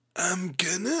I'm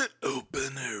gonna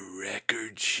open a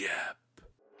record shop.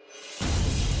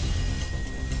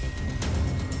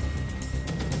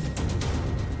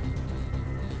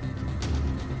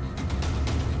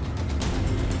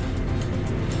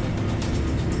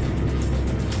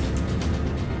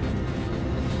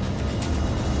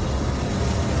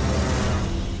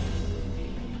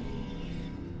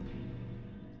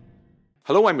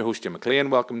 Hello, I'm your host, Jim McLean.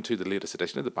 Welcome to the latest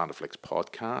edition of the Bandaflix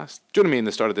podcast. Joining me in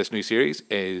the start of this new series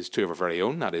is two of our very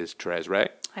own, that is Therese Ray.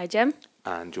 Hi, Jim.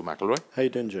 And Joe McElroy. How you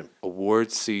doing, Jim?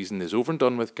 Awards season is over and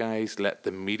done with, guys. Let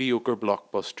the mediocre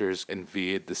blockbusters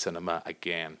invade the cinema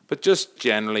again. But just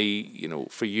generally,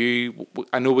 for you,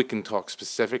 I know we can talk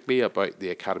specifically about the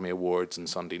Academy Awards on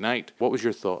Sunday night. What was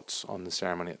your thoughts on the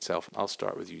ceremony itself? I'll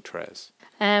start with you, Therese.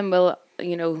 Well,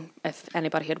 if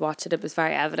anybody had watched it, it was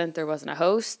very evident there wasn't a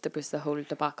host. There was the whole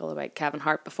debacle about Kevin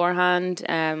Hart beforehand.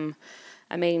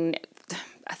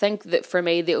 I think that for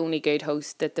me, the only good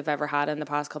host that they've ever had in the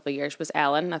past couple of years was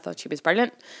Ellen. I thought she was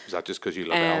brilliant. Is that just because you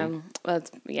love Ellen? Well,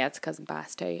 it's because I'm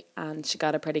biased too. And she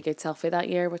got a pretty good selfie that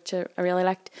year, which I really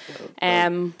liked.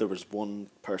 There was one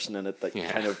person in it that you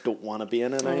kind of don't want to be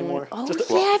in it anymore. Oh,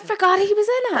 I forgot he was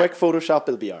in it. Quick Photoshop,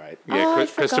 it'll be all right. Yeah,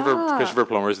 Christopher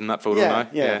Plummer's in that photo now.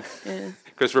 Yeah.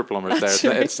 Christopher Plummer's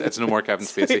there. Right. It's no more Kevin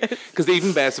Spacey. Because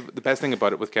the best thing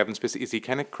about it with Kevin Spacey is he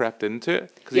kind of crept into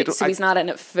it. So he's not in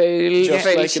it full just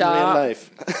like shot. in real life.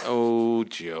 Oh,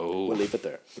 Joe. We'll leave it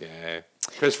there. Yeah.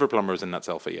 Christopher Plummer was in that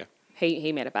selfie, yeah.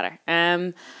 He made it better.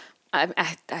 I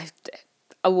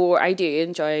do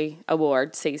enjoy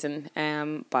award season,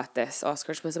 but this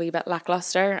Oscars was a wee bit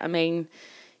lackluster. I mean,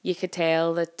 you could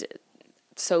tell that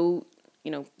so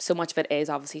much of it is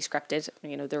obviously scripted.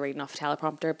 They're reading off a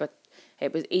teleprompter, but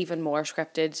it was even more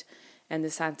scripted in the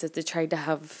sense that they tried to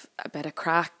have a bit of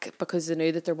crack because they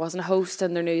knew that there wasn't a host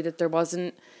and they knew that there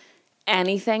wasn't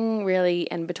anything really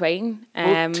in between.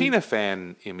 Well, Tina Fey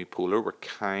and Amy Poehler were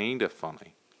kind of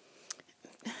funny.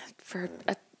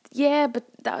 But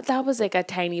that was like a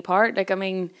tiny part.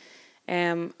 I'm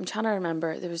trying to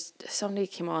remember. There was somebody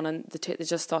came on and they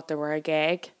just thought they were a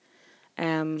gag.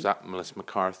 Was that Melissa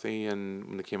McCarthy, and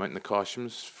when they came out in the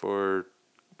costumes for,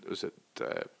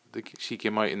 she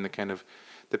came out in the kind of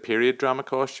the period drama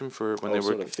costume for when they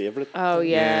were sort of favourite. Oh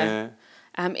yeah.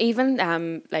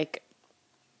 Even like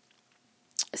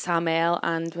Sam L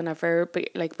and whenever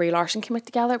Brie Larson came out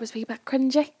together, it was a wee bit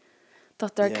cringy.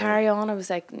 Thought they'd carry on. I was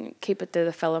like, keep it to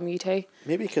the film, you two.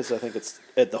 Maybe because I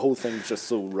think the whole thing's just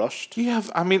so rushed.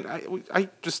 I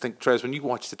just think, Trez, when you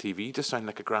watch the TV, you just sound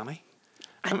like a granny.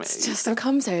 It's just what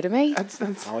comes out of me.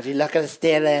 Oh, do you look at the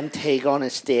still MT on a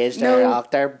stage?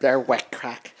 They're wet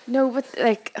crack. No, but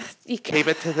you keep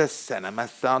it to the cinema,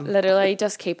 son. Literally,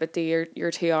 just keep it to your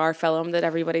 2-hour film that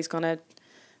everybody's gonna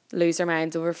lose their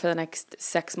minds over for the next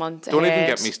 6 months. Don't even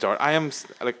get me started.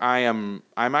 I'm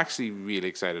actually really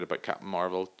excited about Captain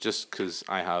Marvel just because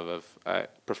I have a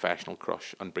professional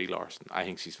crush on Brie Larson. I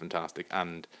think she's fantastic,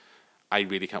 and I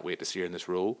really can't wait to see her in this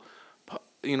role. But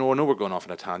I know we're going off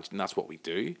on a tangent, and that's what we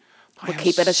do. We'll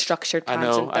keep it a structured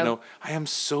tangent. I know. I am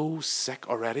so sick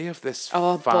already of this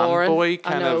boring. fanboy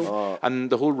kind of, and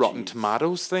the whole Rotten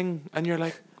Tomatoes thing, and you're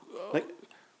like.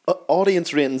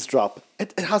 Audience ratings drop.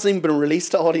 It hasn't even been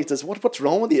released to audiences. What's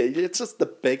wrong with you? It's just the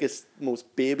biggest,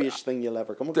 most babyish thing you'll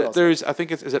ever come across. I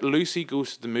think is it Lucy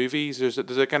Goes to the Movies? There's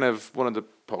a kind of one of the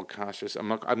podcasters.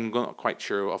 I'm not quite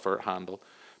sure of her handle,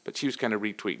 but she was kind of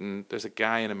retweeting. There's a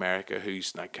guy in America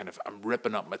who's like I'm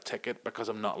ripping up my ticket because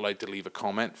I'm not allowed to leave a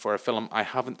comment for a film I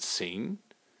haven't seen,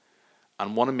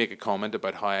 and want to make a comment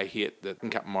about how I hate that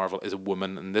Captain Marvel is a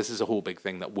woman, and this is a whole big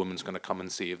thing that woman's going to come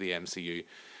and save the MCU.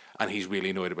 And he's really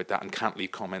annoyed about that and can't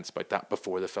leave comments about that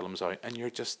before the film's out. And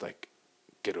you're just like,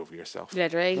 get over yourself.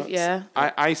 Literally, yeah.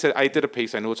 I said I did a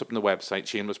piece, I know it's up on the website,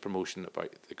 shameless promotion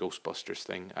about the Ghostbusters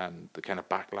thing and the kind of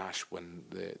backlash when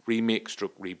the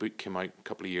reboot came out a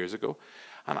couple of years ago.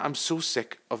 And I'm so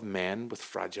sick of men with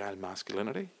fragile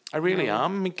masculinity. I really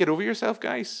am. Get over yourself,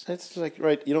 guys. It's like,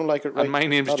 right, you don't like it, right? And my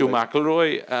name's Joe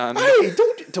McElroy. And hey,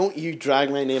 don't you drag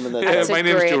my name in that. That's a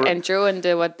great intro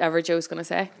into whatever Joe's going to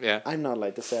say. Yeah. I'm not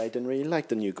allowed to say I didn't really like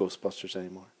the new Ghostbusters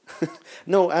anymore.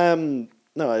 No,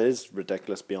 it is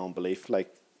ridiculous beyond belief.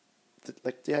 Like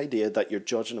the idea that you're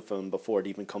judging a film before it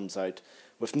even comes out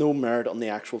with no merit on the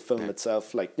actual film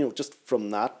itself, just from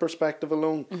that perspective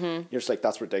alone, you're just like,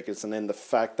 that's ridiculous. And then the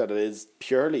fact that it is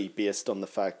purely based on the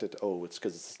fact that, it's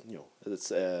because,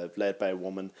 it's led by a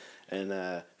woman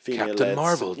and female Captain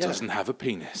Marvel doesn't have a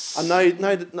penis. And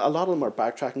now a lot of them are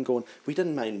backtracking going, we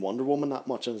didn't mind Wonder Woman that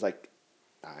much. And it's like,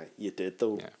 you did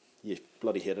though. Yeah. You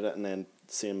bloody hated it. And then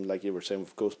same like you were saying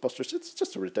with Ghostbusters, it's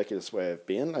just a ridiculous way of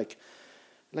being. Like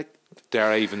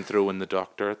Dare I even throw in The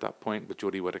Doctor at that point with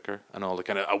Jodie Whittaker and all the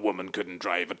kind of a woman couldn't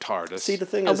drive a TARDIS. See, the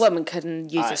thing A is, woman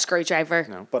couldn't use a screwdriver.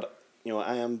 No. but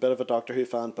I am a bit of a Doctor Who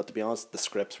fan. But to be honest, the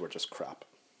scripts were just crap.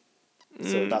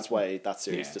 So that's why that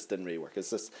series just didn't really work.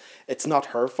 It's not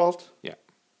her fault. Yeah.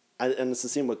 And it's the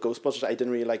same with Ghostbusters. I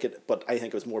didn't really like it, but I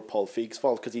think it was more Paul Feig's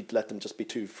fault because he'd let them just be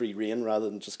too free rein rather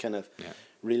than just kind of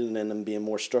reeling in and being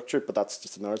more structured. But that's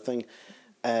just another thing.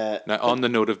 Now, on the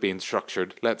note of being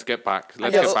structured, let's get back.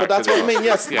 But that's to what I mean.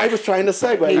 Yes, I was trying to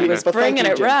segue. He was but bringing thank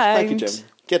you, it Jim. Thank you, round. Jim.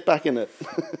 Get back in it.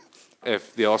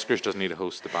 If the Oscars doesn't need a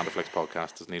host, the Bandaflex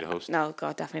podcast doesn't need a host. No,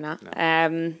 God, definitely not.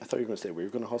 I thought you were going to say we were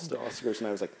going to host the Oscars, and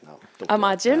I was like, no. Don't do it.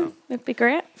 Imagine. It'd be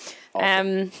great.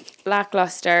 Awesome.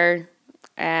 Lackluster.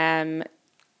 A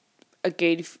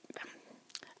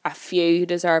few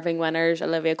deserving winners.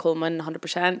 Olivia Colman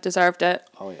 100% deserved it.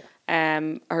 Oh,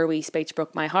 yeah. Her wee speech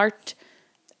broke my heart.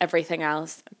 Everything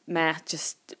else, meh,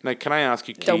 just Now, can I ask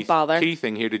you, don't bother. key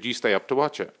thing here, did you stay up to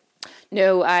watch it?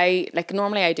 No,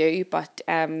 normally I do, but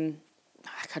I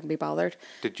couldn't be bothered.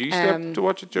 Did you stay up to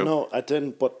watch it, Joe? No, I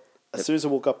didn't, but as soon as I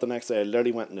woke up the next day, I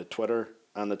literally went into Twitter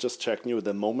and I just checked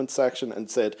the moment section and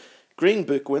said, Green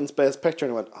Book wins Best Picture,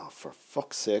 and I went, oh, for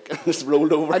fuck's sake, and just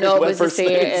rolled over. I know and it went was the for same.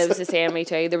 snooze. It was the same. Me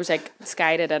too. There was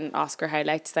Sky did an Oscar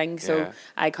highlights thing, so Yeah.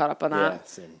 I caught up on Yeah, that.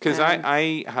 same. Because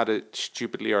I had a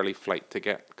stupidly early flight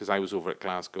ticket because I was over at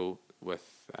Glasgow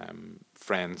with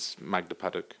friends, Magda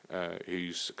Paddock,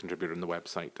 who's a contributor on the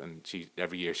website, and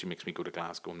every year she makes me go to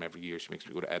Glasgow, and every year she makes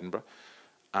me go to Edinburgh.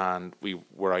 And we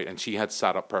were out, and she had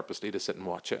sat up purposely to sit and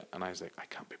watch it, and I was like, I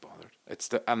can't be bothered.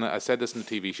 And I said this in the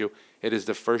TV show. It is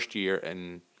the first year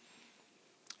in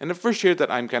the first year that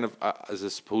I'm kind of as a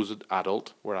supposed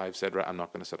adult, where I've said, right, I'm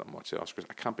not going to sit up and watch the Oscars.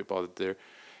 I can't be bothered there.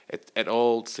 It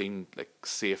all seemed like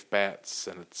safe bets,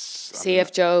 and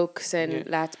Safe jokes and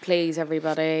let's please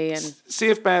everybody and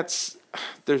safe bets.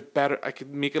 There's better. I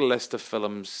could make a list of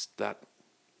films that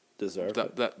Deserve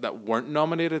it. that weren't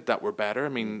nominated that were better. I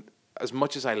mean, as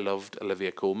much as I loved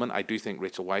Olivia Colman, I do think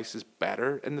Rachel Weisz is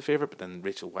better in The Favourite, but then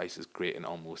Rachel Weisz is great in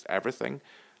almost everything.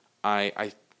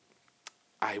 I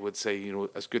would say,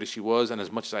 as good as she was, and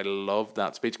as much as I loved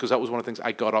that speech, because that was one of the things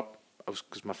I got up.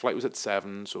 Because my flight was at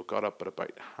 7, so I got up at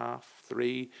about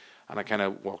 3:30, and I kind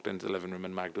of walked into the living room,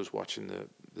 and Magda was watching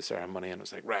the ceremony, and I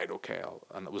was like, right, okay,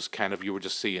 and it was kind of, you were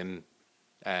just seeing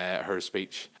her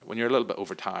speech when you're a little bit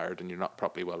overtired and you're not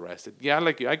properly well rested. Yeah,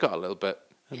 like you, I got a little bit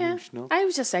emotional. I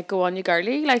was just like, go on, you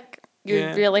girly, like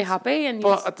you're really happy, and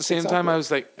But at the same time, I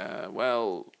was like,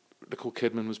 well, Nicole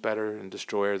Kidman was better in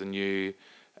Destroyer than you.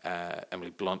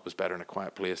 Emily Blunt was better in A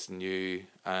Quiet Place than you.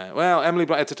 Well, Emily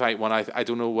Blunt, it's a tight one. I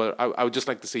don't know what I would just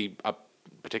like to see,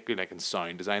 particularly like in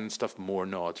sound design and stuff, more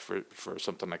nods for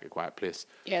something like A Quiet Place.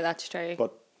 yeah, that's true.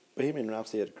 But Bohemian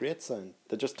Rhapsody had great sound.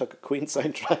 They just took a Queen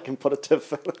soundtrack and put it to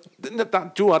film. Do you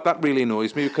know what? That really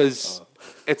annoys me because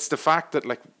it's the fact that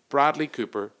like Bradley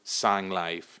Cooper sang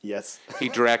live. Yes. He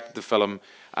directed the film,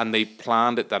 and they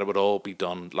planned it that it would all be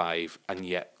done live, and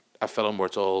yet a film where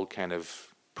it's all kind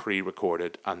of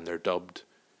pre-recorded and they're dubbed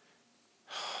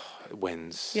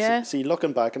wins. Yeah. See,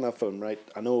 looking back on that film, right,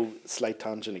 I know, slight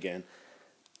tangent again.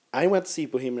 I went to see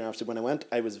Bohemian Rhapsody. When I went,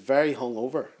 I was very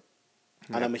hungover.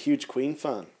 And I'm a huge Queen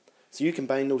fan. So you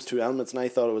combine those two elements, and I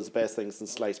thought it was the best thing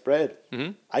since sliced bread.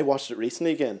 Mm-hmm. I watched it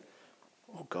recently again.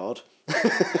 Oh, God.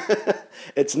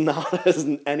 It's not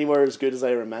anywhere as good as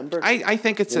I remember. I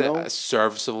think it's a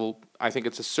serviceable. I think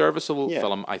it's a serviceable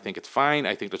film. I think it's fine.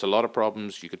 I think there's a lot of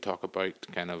problems you could talk about,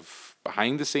 kind of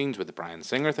behind the scenes with the Bryan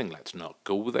Singer thing. Let's not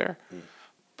go there.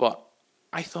 But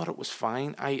I thought it was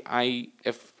fine.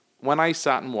 When I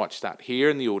sat and watched that here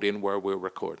in the Odeon where we're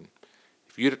recording,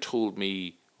 if you'd have told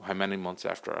me how many months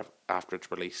after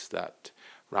its release that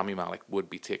Rami Malek would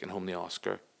be taking home the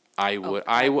Oscar, I would.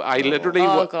 I literally.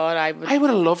 Oh God, I would. I would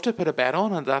have loved to put a bet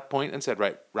on at that point and said,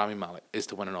 right, Rami Malek is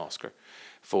to win an Oscar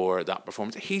for that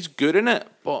performance. He's good in it,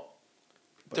 but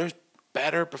there's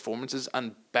better performances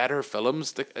and better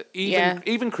films.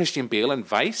 Even Christian Bale in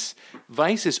Vice.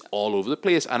 Vice is all over the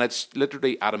place, and it's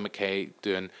literally Adam McKay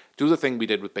do the thing we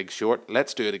did with Big Short.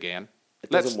 Let's do it again. It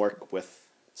doesn't work with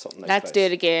something like Let's Vice. do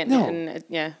it again. No.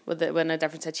 In a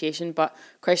different situation. But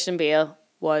Christian Bale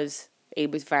was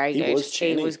very good.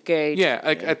 He was good. Yeah,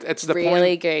 it's the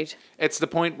really point. good. It's the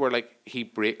point where like he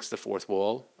breaks the fourth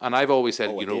wall, and I've always said,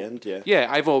 at the end,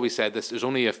 I've always said this. There's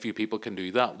only a few people can do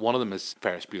that. One of them is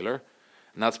Ferris Bueller,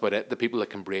 and that's about it. The people that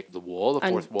can break the wall, the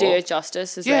fourth wall, do it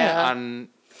justice as well. Yeah, and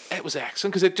it was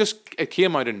excellent because it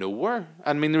came out of nowhere.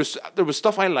 I mean, there was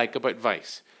stuff I like about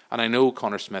Vice. And I know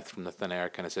Connor Smith from The Thin Air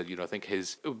kind of said, I think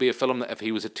it would be a film that if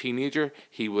he was a teenager,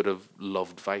 he would have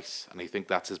loved Vice. And I think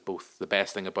that's both the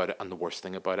best thing about it and the worst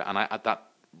thing about it. And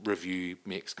review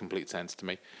makes complete sense to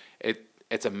me.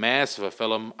 It's a mess of a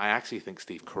film. I actually think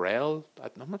Steve Carell,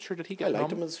 I'm not sure, did he get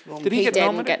liked nominated? him as Ron. Did He get didn't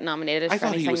nominated? get nominated I for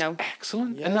thought he anything, was no.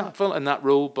 excellent in Yeah. that film, in that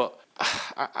role, but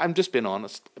I'm just being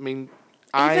honest. I mean,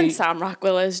 Even Sam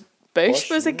Rockwell's Bush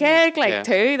was a gig, Yeah.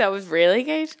 too. That was really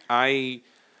good. I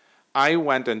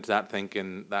went into that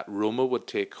thinking that Roma would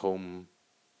take home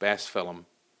best film,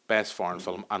 best foreign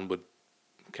film, and would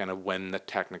kind of win the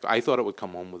technical. I thought it would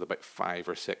come home with about 5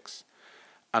 or 6.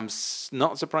 I'm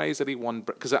not surprised that he won,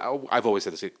 because I've always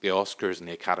said this, the Oscars and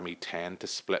the Academy tend to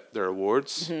split their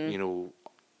awards. You know,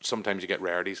 sometimes you get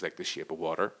rarities like The Shape of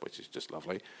Water, which is just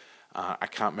lovely. I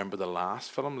can't remember the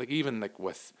last film, like even like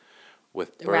with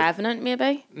Revenant,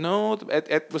 maybe? No,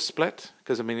 it was split,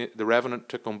 because I mean The Revenant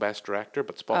took home Best Director,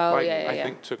 but Spotlight I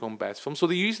think took home Best Film. So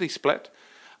they usually split.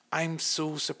 I'm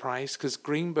so surprised because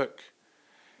Green Book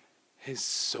is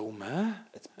so meh.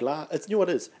 It's blah. It's, you know what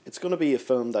it is? It's going to be a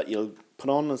film that you'll put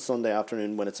on Sunday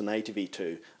afternoon when it's on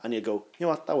ITV2, and you go, you know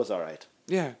what, that was all right.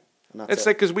 Yeah. And that's It's it.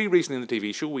 like, because we recently in the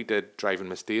TV show we did Driving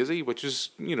Miss Daisy, which is,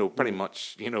 you know, pretty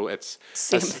much, you know, it's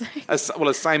Same thing. as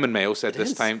Simon Mayo said, It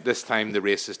is. this time the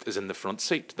racist is in the front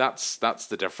seat. That's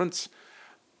the difference.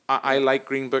 I like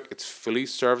Green Book. It's fully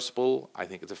serviceable. I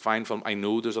think it's a fine film. I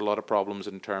know there's a lot of problems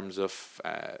in terms of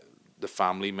the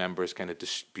family members kind of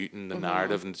disputing the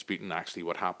narrative and disputing actually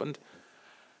what happened.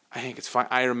 I think it's fine.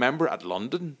 I remember at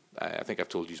London, I think I've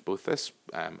told you both this,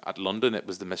 at London it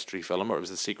was the mystery film, or it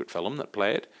was the secret film that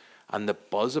played. And the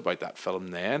buzz about that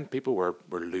film then, people were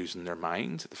losing their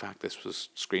minds at the fact this was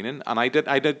screening. And I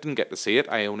didn't get to see it.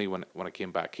 I only when I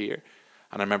came back here.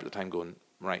 And I remember at the time going,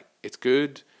 right, it's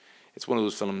good. It's one of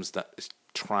those films that is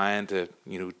trying to,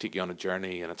 you know, take you on a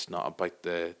journey, and it's not about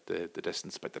the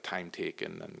distance, about the time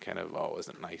taken, and kind of, oh,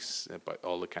 isn't it nice, about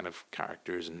all the kind of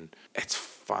characters, and it's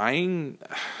fine.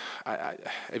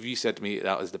 If you said to me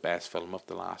that was the best film of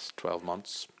the last 12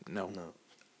 months, no.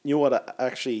 You know what?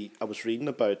 I was reading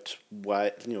about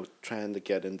why, you know, trying to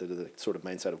get into the sort of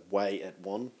mindset of why it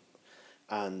won,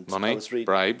 and I Money, was reading.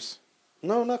 bribes.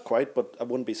 No, not quite, but I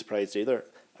wouldn't be surprised either.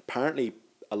 Apparently,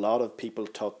 a lot of people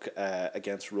took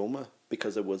against Roma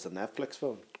because it was a Netflix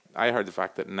film. I heard the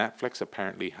fact that Netflix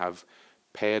apparently have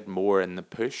paid more in the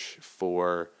push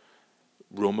for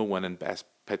Roma winning Best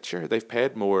Picture. They've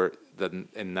paid more than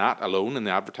in that alone, in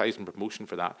the advertising promotion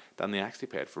for that, than they actually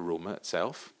paid for Roma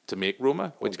itself to make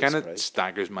Roma, which kind of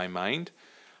staggers my mind.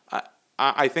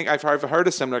 I think I've heard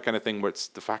a similar kind of thing where it's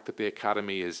the fact that the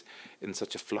Academy is in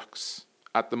such a flux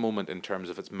at the moment in terms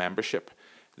of its membership.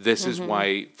 This is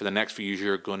why for the next few years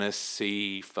you're going to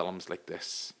see films like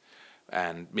this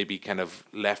and maybe kind of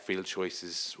left field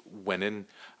choices winning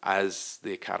as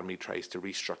the Academy tries to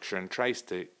restructure and tries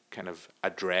to kind of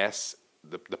address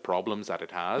the problems that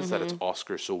it has, that it's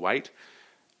Oscar so white.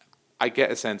 I get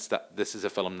a sense that this is a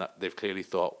film that they've clearly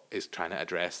thought is trying to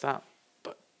address that,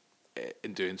 but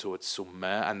in doing so it's so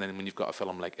meh. And then when you've got a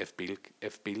film like If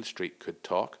Beale Street Could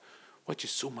Talk, which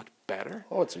is so much better.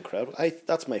 Oh, it's incredible!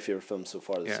 That's my favorite film so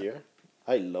far this year.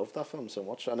 I love that film so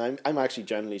much, and I'm actually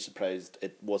genuinely surprised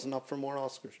it wasn't up for more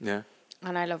Oscars. Yeah,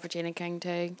 And I love Regina King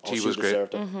too. She was great.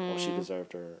 Deserved it. Oh, she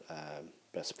deserved her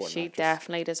best supporting She actress.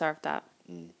 definitely deserved that.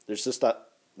 There's just that,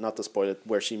 not to spoil it,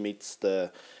 where she meets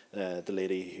the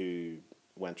lady who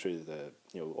went through the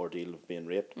ordeal of being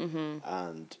raped,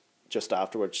 and just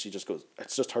afterwards she just goes.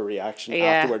 It's just her reaction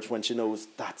afterwards when she knows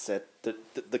that's it.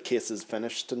 The case is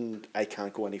finished and I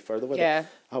can't go any further with it.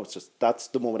 Oh, it's just that's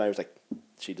the moment I was like,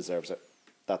 she deserves it.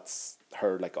 That's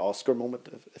her like Oscar moment,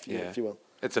 if you will.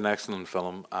 It's an excellent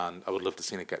film, and I would love to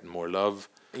see it getting more love.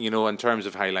 You know, in terms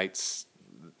of highlights,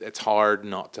 it's hard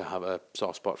not to have a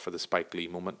soft spot for the Spike Lee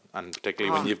moment, and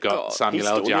particularly when you've got Samuel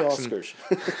L. Jackson.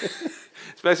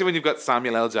 Especially when you've got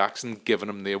Samuel L. Jackson giving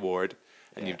him the award,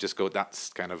 and you've just go,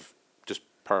 that's kind of just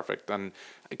perfect. And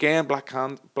again, Black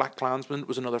Klansman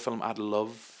was another film I'd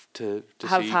love to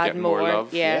have see had getting more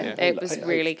love. It was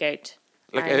really good.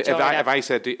 Like if I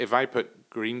said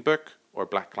Green Book or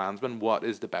Black Klansman, what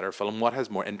is the better film? What has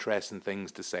more interesting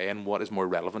things to say, and what is more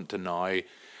relevant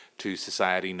to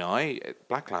society now?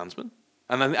 Black Klansman.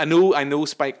 And I know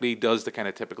Spike Lee does the kind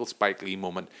of typical Spike Lee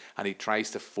moment, and he tries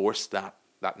to force that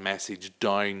message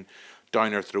down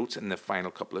our throats in the final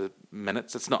couple of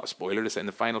minutes. It's not a spoiler to say in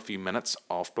the final few minutes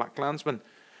of Black Klansman.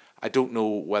 I don't know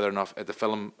whether or not the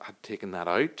film had taken that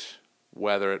out,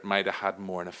 whether it might have had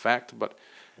more an effect, but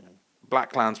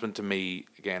Black Klansman to me,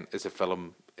 again, is a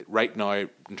film right now,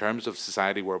 in terms of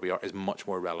society where we are, is much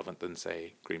more relevant than,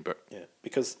 say, Green Book. Yeah,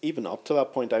 because even up to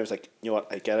that point, I was like, you know what,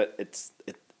 I get it.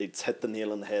 It's hit the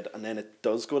nail on the head, and then it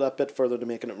does go that bit further to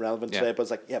making it relevant today. But I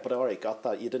was like, yeah, but I already got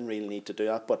that. You didn't really need to do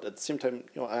that. But at the same time,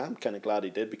 I am kind of glad he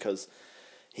did, because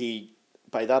he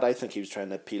by that I think he was trying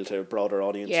to appeal to a broader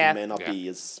audience Yeah. who may not Yeah. be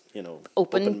as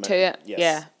Open to it. Yes,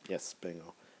 Yeah. yes,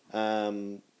 bingo.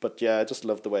 But yeah, I just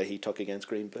loved the way he took against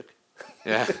Green Book.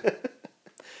 Yeah.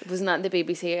 Wasn't that in the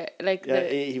BBC? Like Yeah,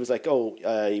 the, he was like,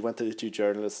 he went to the two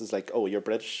journalists. Is like, you're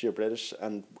British,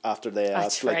 and after they That's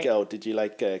asked, like, right. oh, did you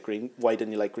like why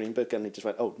didn't you like Green Book? And he just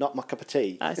went, oh, not my cup of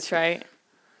tea. That's right.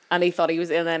 And he thought he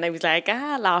was, and then he was like,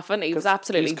 laughing. He was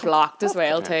absolutely blocked as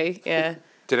well too. Yeah.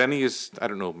 Did any of you, I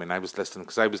don't know, I mean, I was listening,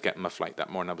 because I was getting my flight that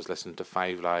morning, I was listening to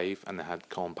 5 Live, and they had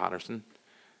Colin Patterson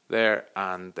there,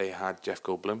 and they had Jeff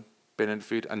Goldblum being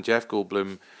interviewed, and Jeff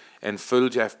Goldblum, in full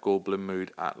Jeff Goldblum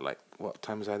mood at, like, what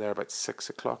time was I there? About 6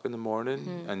 o'clock in the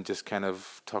morning, and just kind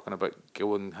of talking about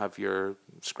go and have your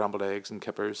scrambled eggs and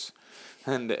kippers,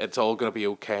 and it's all going to be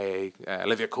okay.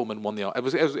 Olivia Colman won the. It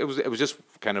was just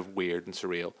kind of weird and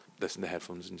surreal. Listen to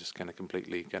headphones and just kind of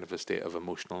completely kind of a state of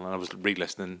emotional. And I was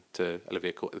re-listening to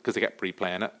Olivia Colman because they kept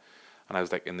replaying it, and I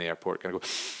was like in the airport, kind of go,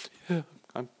 yeah.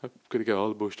 I'm going to get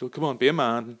all emotional. Come on, be a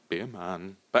man.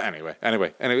 But anyway,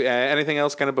 anything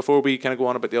else kind of before we kind of go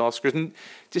on about the Oscars and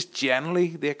just generally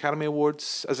the Academy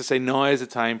Awards? As I say, now is the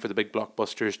time for the big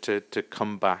blockbusters to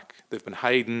come back. They've been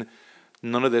hiding.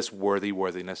 None of this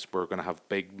worthiness. We're going to have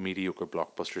big, mediocre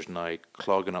blockbusters now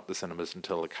clogging up the cinemas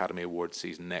until Academy Awards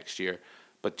season next year.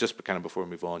 But just kind of before we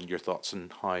move on, your thoughts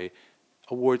on how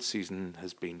awards season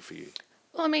has been for you?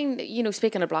 Well, I mean,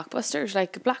 speaking of blockbusters,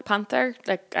 like Black Panther,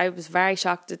 like I was very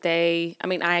shocked that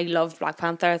I loved Black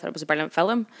Panther. I thought it was a brilliant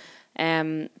film.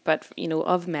 But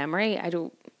of memory, I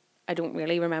don't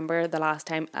really remember the last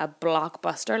time a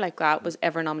blockbuster like that was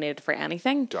ever nominated for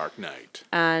anything. Dark Knight.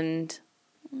 And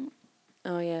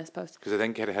oh yeah, I suppose. Because I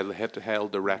think it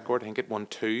held the record. I think it won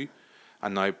 2,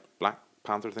 and now Black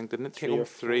Panther, I think, didn't it take 3 or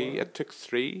 3? 4. It took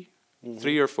 3.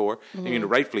 3 or 4, and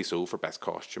rightfully so for best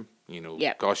costume.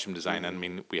 Yep. Costume design. I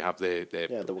mean, we have the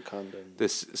Wakandan.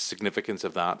 this significance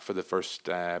of that for the first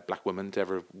Black woman to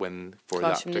ever win for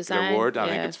Costume that particular design, award. I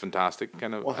yeah. think it's fantastic.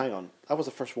 Kind of. Well, hang on, that was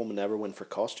the first woman to ever win for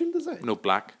costume design. No,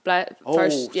 black. First sorry,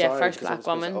 Black 'cause I was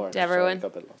woman gonna say- to ever win. I got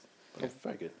a bit lost. Oh,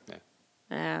 very good.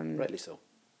 Yeah. Rightly so.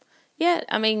 Yeah,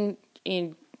 I mean,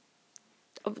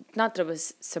 not that I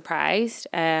was surprised,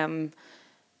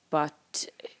 but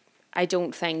I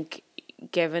don't think,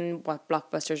 given what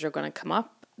blockbusters are going to come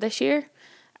up this year,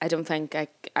 I don't think I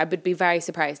would be very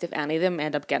surprised if any of them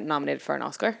end up getting nominated for an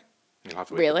Oscar. You'll have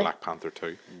to wait Really? for Black Panther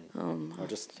 2. Or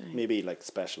just maybe like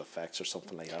special effects or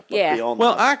something like that. But Yeah. beyond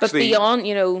Well, that, But actually, beyond, do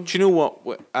you know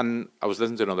what? And I was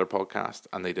listening to another podcast,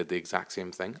 and they did the exact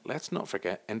same thing. Let's not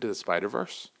forget, Into the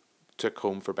Spider-Verse took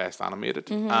home for Best Animated,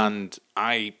 and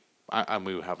and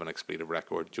we have an expletive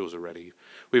record. Joe's already,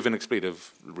 we have an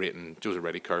expletive rating. Joe's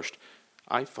already cursed.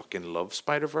 I fucking love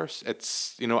Spider-Verse.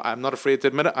 It's, I'm not afraid to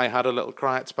admit it. I had a little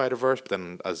cry at Spider-Verse, but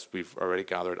then, as we've already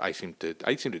gathered, I seem to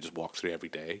just walk through every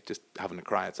day, just having a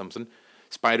cry at something.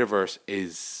 Spider-Verse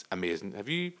is amazing. Have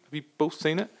you both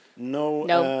seen it? no,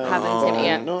 haven't seen it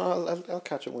yet. No, I'll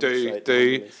catch it when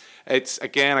Do. It's,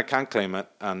 again, I can't claim it,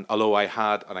 and although I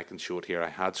had, and I can show it here, I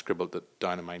had scribbled it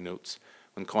down in my notes.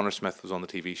 When Connor Smith was on the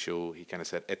TV show, he kind of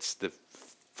said it's the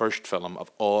first film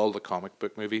of all the comic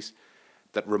book movies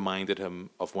that reminded him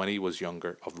of when he was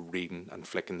younger, of reading and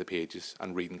flicking the pages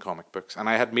and reading comic books. And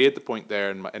I had made the point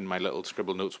there in my little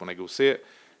scribble notes when I go see it.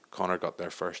 Connor got there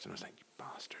first, and I was like, you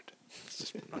bastard. It's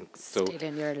just, so,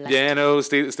 Stealing your left. yeah, no,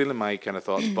 stealing my kind of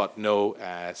thoughts. But no,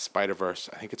 Spider-Verse,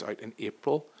 I think it's out in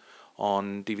April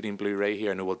on DVD and Blu-ray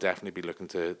here. I know we'll definitely be looking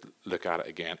to look at it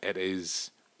again. It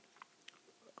is...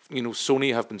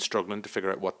 Sony have been struggling to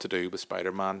figure out what to do with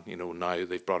Spider-Man. Now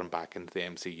they've brought him back into the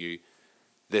MCU.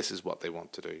 This is what they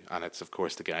want to do. And it's, of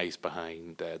course, the guys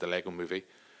behind the Lego Movie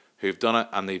who've done it.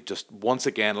 And they've just, once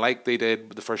again, like they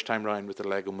did the first time round with the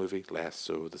Lego Movie, less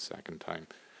so the second time,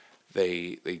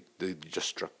 they just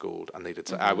struck gold. And they did.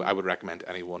 So I would recommend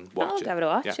anyone watch I'll it. give it a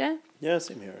watch, yeah. Yeah,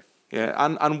 same here. Yeah,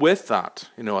 and with that,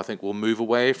 I think we'll move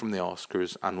away from the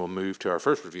Oscars and we'll move to our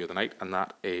first review of the night, and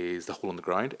that is The Hole in the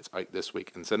Ground. It's out this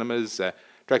week in cinemas,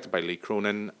 directed by Lee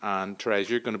Cronin, and Therese,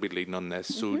 you're going to be leading on this.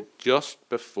 So just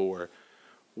before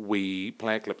we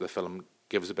play a clip of the film,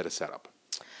 give us a bit of setup.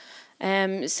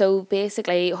 So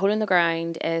basically, Hole in the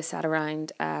Ground is set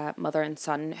around a mother and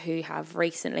son who have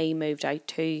recently moved out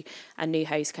to a new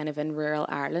house kind of in rural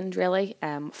Ireland, really,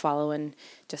 following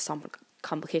just some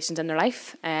complications in their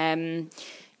life. And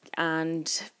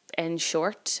in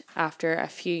short, after a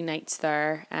few nights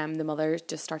there, the mother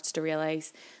just starts to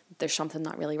realise there's something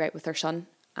not really right with her son,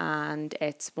 and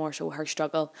it's more so her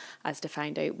struggle as to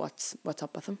find out what's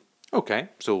up with him. Okay,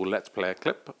 so let's play a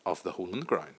clip of The Hole in the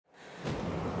Ground.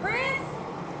 Chris!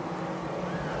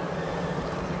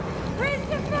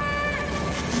 Christopher!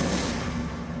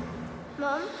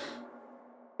 Mum?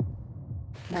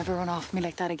 Never run off me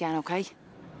like that again, okay?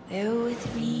 There were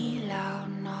 3 loud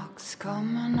knocks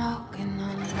come knocking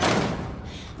on the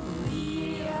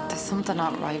door. There's something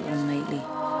not right with him lately. 3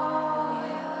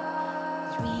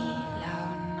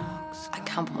 loud knocks I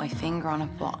can't put my finger on it,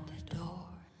 but the door.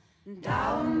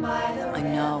 Down by the I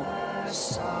know.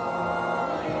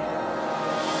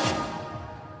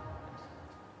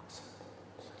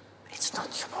 It's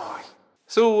not your boy.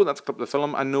 So that's a clip of the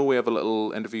film. I know we have a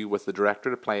little interview with the director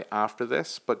to play after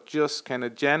this, but just kind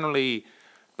of generally,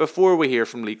 before we hear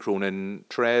from Lee Cronin,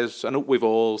 Trez, I know we've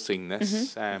all seen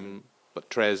this, but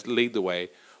Trez, lead the way.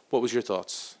 What was your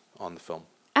thoughts on the film?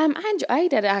 I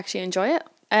did actually enjoy it.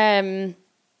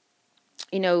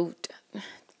 You know,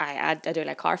 I do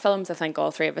like horror films. I think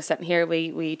all three of us sitting here,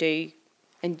 we do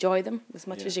enjoy them as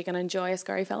much as you can enjoy a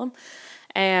scary film.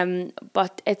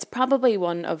 But it's probably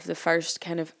one of the first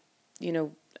kind of, you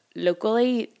know,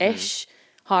 locally-ish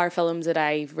horror films that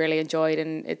I've really enjoyed,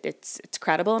 and it's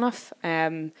credible enough. I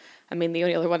mean, the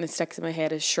only other one that sticks in my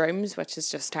head is Shrooms, which is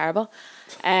just terrible.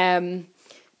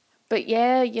 But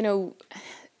yeah, you know,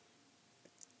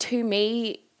 to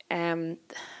me,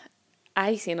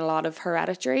 I seen a lot of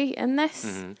Hereditary in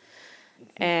this.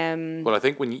 Well, I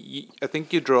think I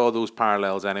think you draw those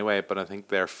parallels anyway, but I think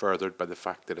they're furthered by the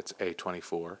fact that it's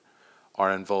A24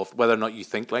 are involved. Whether or not you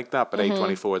think like that, but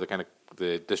A24 are the kind of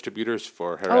the distributors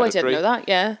for Hereditary. Oh, I didn't know that.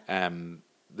 Yeah.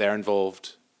 They're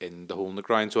involved in the Hole in the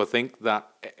Ground, so I think that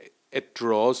it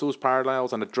draws those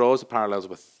parallels, and it draws the parallels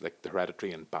with like the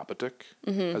Hereditary and Babadook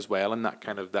as well, and that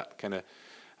kind of.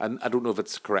 And I don't know if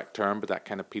it's the correct term, but that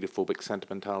kind of pedophobic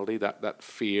sentimentality, that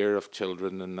fear of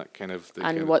children, and that kind of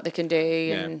And what they can do.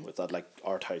 And With that like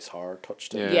art house horror touch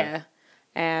to it. yeah.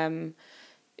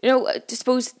 You know, I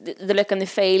suppose the look and the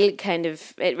feel kind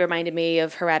of, it reminded me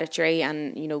of Hereditary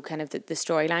and, you know, kind of the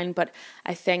storyline. But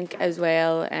I think as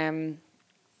well,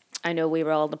 I know we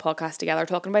were all in the podcast together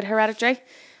talking about Hereditary,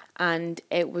 and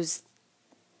it was,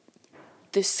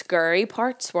 the scary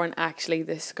parts weren't actually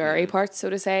the scary parts, so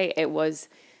to say. It was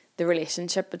the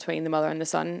relationship between the mother and the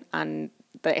son, and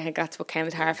I think that's what kind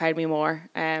of terrified me more,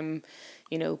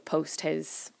 you know, post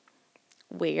his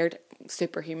weird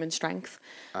superhuman strength.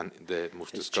 And the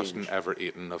most disgusting ever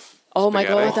eaten of Oh my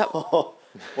spaghetti. God, that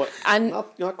Well, And-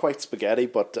 not quite spaghetti,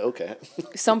 but okay.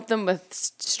 something with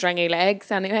stringy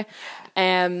legs anyway.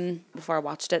 Before I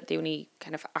watched it, the only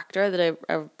kind of actor that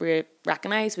I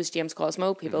recognised was James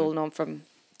Cosmo. People know him from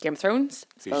Game of Thrones.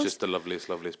 I He's suppose. just the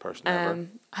loveliest person ever.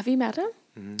 Have you met him?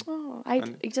 Oh,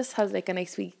 he just has like a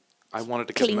nice wee I wanted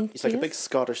to give him. clean He's like a face. big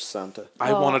Scottish Santa.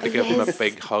 I wanted to give him a yes.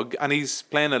 big hug, and he's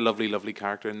playing a lovely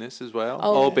character in this as well.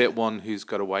 Oh. Albeit one who's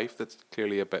got a wife that's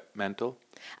clearly a bit mental.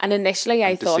 And initially,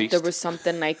 I And thought there deceased. was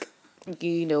something like,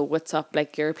 you know what's up,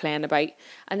 like you're playing about.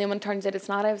 And then when it turns out it's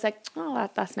not, I was like, oh,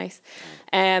 that's nice.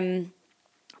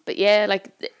 But yeah, like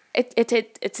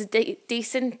it's a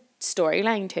decent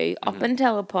storyline too, up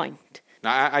until a point.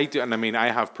 Now I do, and I mean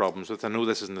I have problems with. I know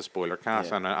this isn't the spoiler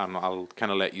cast, Yeah. and I'll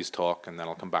kind of let you talk, and then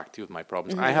I'll come back to you with my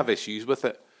problems. I have issues with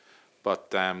it, but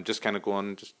just kind of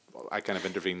going, I kind of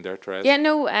intervened there, Therese. Yeah,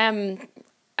 no,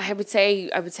 I would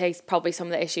say probably some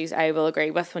of the issues I will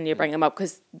agree with when you bring them up,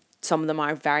 because some of them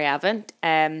are very evident.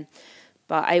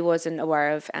 But I wasn't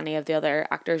aware of any of the other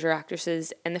actors or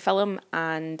actresses in the film,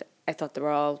 and I thought they were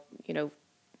all, you know,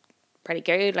 pretty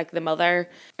good. Like the mother,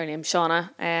 her name's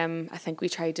Shauna. I think we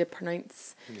tried to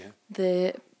pronounce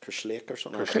the Kerslake or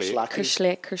something.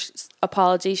 Kerslake.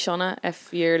 Apologies, Shauna,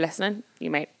 if you're listening.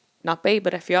 You might not be,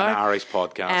 but if you An are, Irish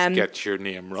podcast, get your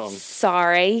name wrong.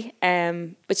 sorry.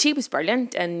 But she was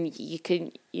brilliant, and you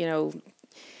can, you know,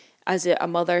 as a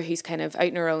mother who's kind of out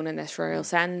on her own in this rural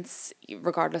sense,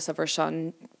 regardless of her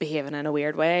son behaving in a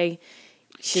weird way.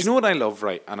 Do you know what I love,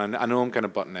 right? And I know I'm kind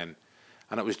of butting in.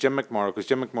 And it was Jim McMorrow, because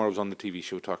Jim McMorrow was on the TV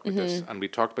show talking about this, and we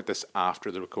talked about this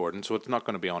after the recording, so it's not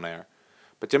going to be on air.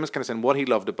 But Jim is kind of saying what he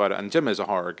loved about it, and Jim is a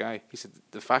horror guy. He said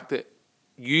the fact that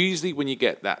usually when you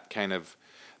get that kind of,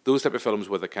 those type of films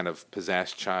with a kind of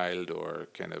possessed child or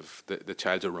kind of the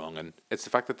child's a wrong'un, it's the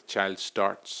fact that the child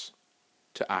starts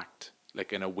to act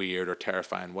like in a weird or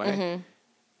terrifying way.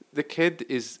 The kid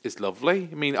is lovely.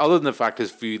 I mean, other than the fact his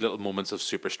few little moments of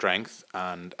super strength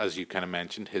and, as you kind of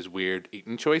mentioned, his weird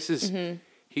eating choices,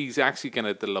 he's actually kind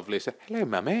of the loveliest. Hello,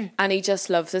 mummy. And he just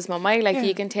loves his mummy. Like,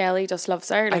 you can tell he just loves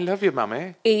her. I Like, love you,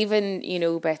 mummy. even, you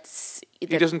know, bits.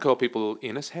 He doesn't call people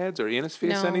anus heads or anus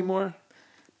face No. anymore.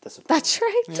 That's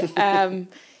right.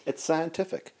 It's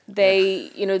scientific. They,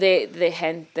 you know, they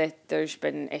hint that there's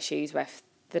been issues with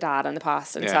the dad in the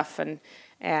past and Yeah. stuff, and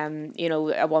you know,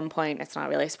 at one point, it's not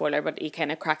really a spoiler, but he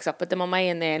kind of cracks up with the mummy,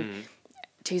 and then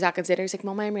 2 seconds later he's like,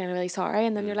 "Mummy, I'm really sorry,"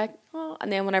 and then you're like, "Oh,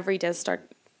 And then whenever he does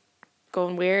start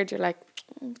going weird, you're like,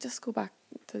 just go back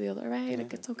to the other way.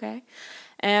 Like, it's okay.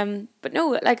 But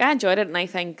no, like, I enjoyed it, and I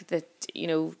think that, you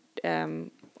know,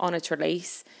 on its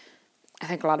release, I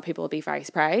think a lot of people will be very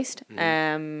surprised.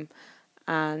 And,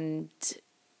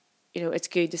 you know, it's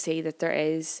good to see that there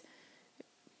is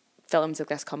films like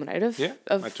this coming out of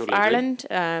totally Ireland.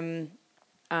 And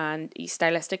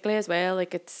stylistically as well,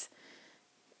 like, it's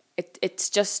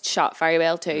just shot very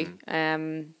well too.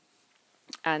 And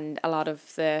a lot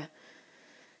of the,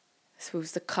 I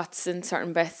suppose, the cuts in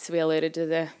certain bits, we alluded to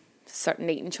the certain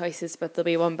eating choices, but there'll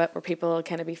be one bit where people will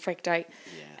kind of be freaked out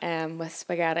with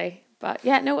spaghetti. But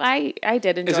yeah, no, I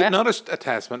did enjoy it. Is it not a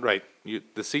testament, right?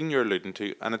 The scene you're alluding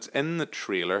to, and it's in the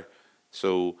trailer,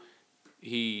 so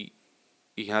he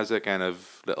has a kind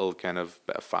of little kind of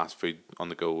bit of fast food on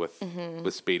the go with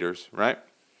speeders, right?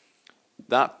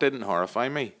 That didn't horrify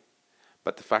me,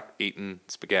 but the fact eating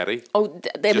spaghetti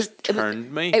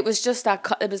turned me. It was just that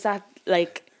it was that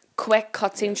like quick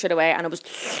cutscene straight away, and I was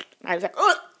like,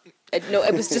 oh!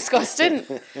 It was disgusting.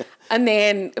 And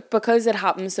then because it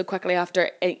happened so quickly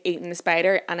after eating the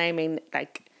spider, and I mean,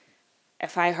 like,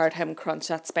 if I heard him crunch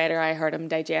that spider, I heard him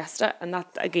digest it, and that,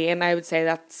 again, I would say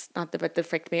that's not the bit that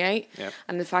freaked me out. Yep.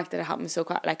 And the fact that it happened so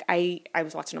quick, like, I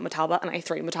was watching it on my tablet, and I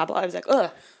threw my tablet. I was like, ugh.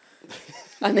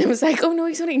 And then it was like, oh no,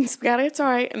 he's not eating spaghetti, it's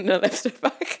alright, and then I lifted it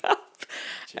back up.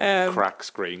 Crack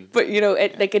screen. But you know,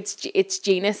 it's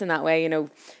genius in that way, you know.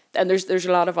 And there's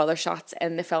a lot of other shots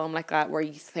in the film like that where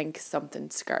you think something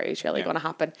scary is really going to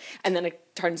happen, and then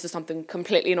it turns to something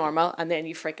completely normal, and then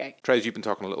you freak out. Trez, you've been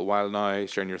talking a little while now,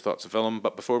 sharing your thoughts of film,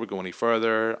 but before we go any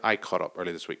further, I caught up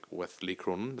early this week with Lee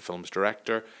Cronin, the film's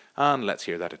director, and let's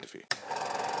hear that interview.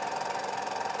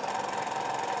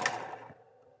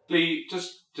 Lee,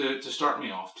 just to start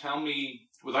me off, tell me,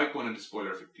 without going into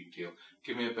spoilerific detail,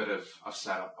 give me a bit of a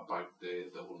setup about the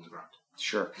Hole in the Ground.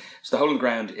 Sure. So The Hole in the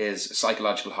Ground is a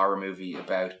psychological horror movie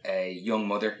about a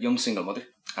young single mother,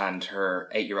 and her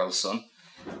 8-year-old son.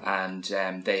 And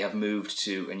they have moved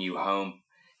to a new home,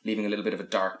 leaving a little bit of a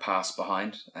dark past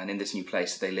behind. And in this new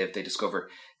place that they live, they discover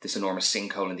this enormous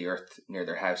sinkhole in the earth near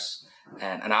their house.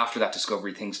 And after that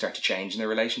discovery, things start to change in their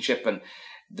relationship. And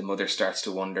the mother starts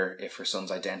to wonder if her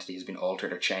son's identity has been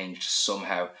altered or changed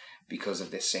somehow because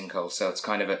of this sinkhole. So it's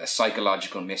kind of a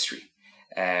psychological mystery.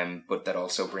 But that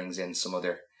also brings in some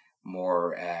other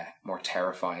more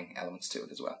terrifying elements to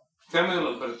it as well. Tell me a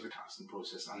little bit of the casting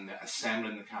process and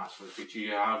assembling the cast for the feature.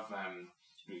 You have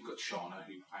you've got Shauna,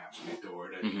 who I absolutely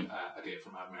adored, a Date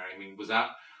from Mad Mary. I mean, was that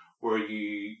where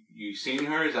you seen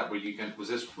her? Is that where was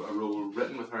this a role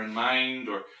written with her in mind,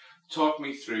 or talk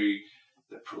me through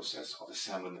the process of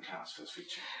assembling the cast for this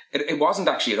feature? It wasn't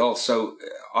actually at all. So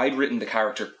I'd written the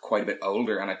character quite a bit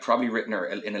older, and I'd probably written her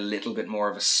in a little bit more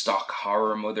of a stock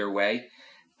horror mother way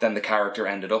than the character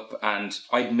ended up. And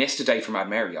I'd missed A Day for Mad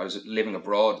Mary. I was living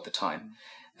abroad at the time,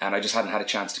 and I just hadn't had a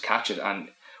chance to catch it. And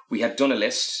we had done a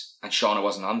list, and Shauna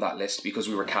wasn't on that list because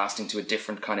we were casting to a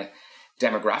different kind of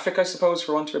demographic, I suppose,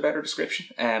 for want of a better description.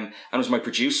 And it was my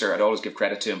producer, I'd always give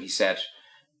credit to him, he said,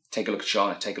 take a look at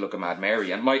Shauna, take a look at Mad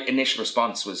Mary. And my initial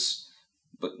response was,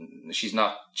 but she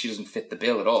doesn't fit the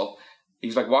bill at all. He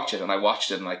was like, watch it. And I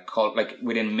watched it, and I called, like,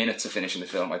 within minutes of finishing the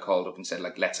film, I called up and said,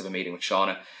 like, let's have a meeting with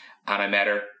Shauna. And I met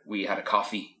her, we had a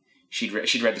coffee. She'd read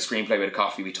the screenplay, we had a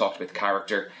coffee, we talked about the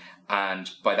character. And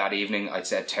by that evening, I'd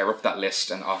said, tear up that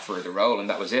list and offer her the role. And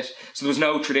that was it. So there was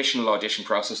no traditional audition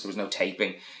process. There was no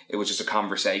taping. It was just a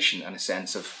conversation and a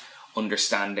sense of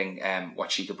understanding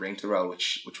what she could bring to the role,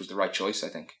 which was the right choice, I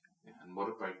think. Yeah, and what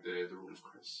about the role of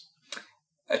Chris?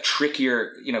 A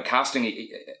trickier, casting,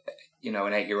 an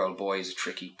 8-year-old boy is a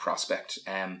tricky prospect.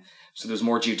 So there was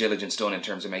more due diligence done in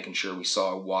terms of making sure we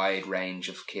saw a wide range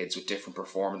of kids with different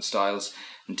performance styles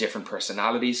and different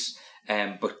personalities.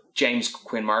 But James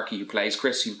Quinn Markey, who plays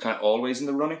Chris, he was kind of always in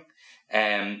the running.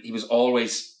 He was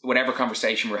always, whatever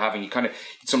conversation we're having, you'd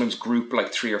sometimes group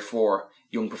like 3 or 4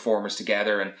 young performers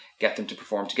together and get them to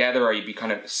perform together, or you'd be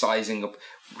kind of sizing up,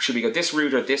 should we go this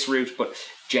route or this route? But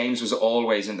James was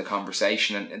always in the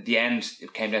conversation, and at the end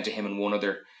it came down to him and one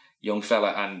other young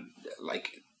fella, and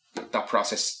like that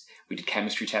process, we did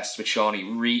chemistry tests with Sean.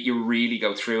 You really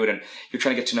go through it, and you're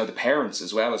trying to get to know the parents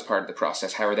as well as part of the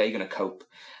process. How are they going to cope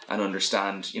and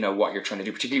understand, what you're trying to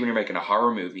do, particularly when you're making a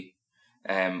horror movie,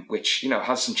 which,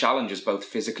 has some challenges both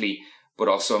physically but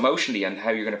also emotionally, and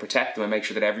how you're going to protect them and make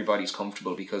sure that everybody's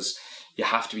comfortable, because you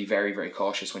have to be very, very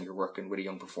cautious when you're working with a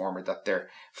young performer that they're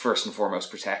first and foremost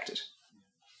protected.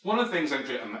 One of the things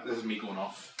this is me going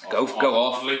off. Go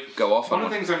off. One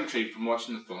of the things I'm intrigued from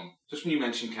watching the film, just when you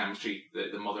mentioned chemistry,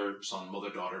 the mother-son,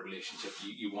 mother-daughter relationship,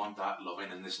 you want that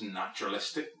loving and this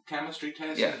naturalistic chemistry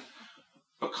testing. Yeah.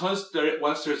 because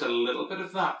whilst there's a little bit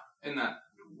of that in that,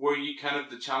 were you kind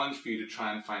of the challenge for you to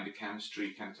try and find a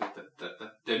chemistry kind of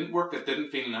that didn't work, that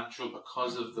didn't feel natural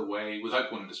because of the way, without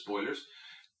going into spoilers,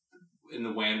 in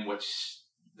the way in which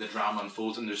the drama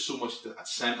unfolds, and there's so much at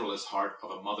central is heart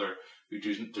of a mother who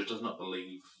does not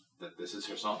believe that this is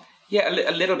her son. Yeah,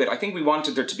 a little bit. I think we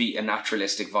wanted there to be a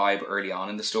naturalistic vibe early on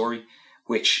in the story,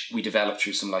 which we developed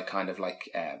through some like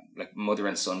mother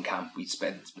and son camp.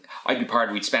 I'd be part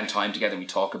of it. We'd spend time together and we'd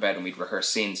talk about it and we'd rehearse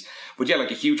scenes. But yeah,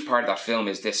 like a huge part of that film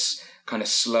is this kind of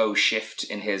slow shift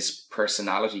in his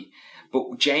personality.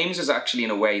 But James is actually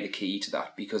in a way the key to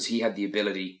that, because he had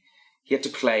to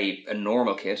play a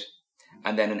normal kid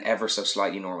and then an ever so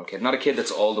slightly normal kid. Not a kid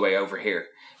that's all the way over here,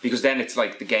 because then it's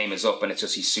like the game is up and it's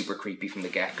just he's super creepy from the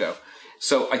get-go.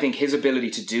 So I think his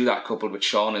ability to do that, coupled with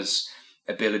Shauna's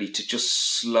ability to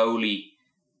just slowly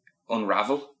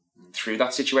unravel through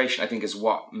that situation, I think is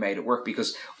what made it work,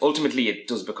 because ultimately it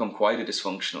does become quite a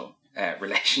dysfunctional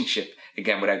relationship,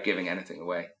 again, without giving anything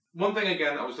away. One thing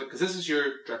again, I was like, because this is your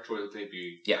directorial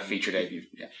debut. Yeah, feature debut,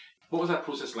 yeah. What was that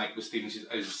process like with Stephen?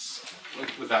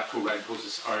 With that co-writing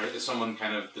process, or is someone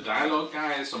kind of the dialogue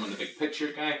guy, is someone the big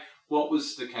picture guy? What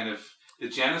was the kind of the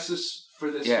genesis for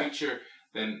this feature?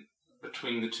 Then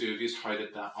between the two of you, how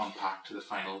did that unpack to the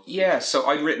final feature? Yeah, so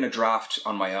I'd written a draft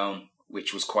on my own,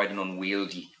 which was quite an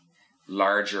unwieldy,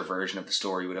 larger version of the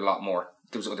story with a lot more.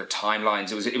 There was other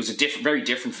timelines. It was a very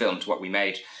different film to what we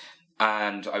made,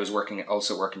 and I was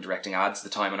also working directing ads at the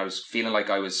time, and I was feeling like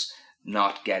I was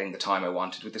not getting the time I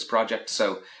wanted with this project.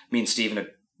 So me and Stephen had,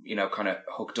 kind of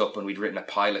hooked up, and we'd written a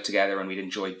pilot together and we'd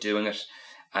enjoyed doing it.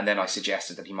 And then I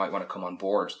suggested that he might want to come on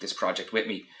board this project with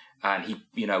me. And he,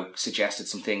 suggested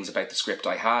some things about the script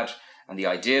I had and the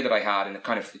idea that I had, and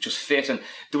it just fit. And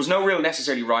there was no real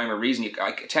necessarily rhyme or reason.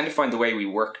 I tend to find the way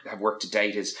we have worked to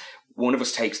date is one of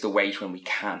us takes the weight when we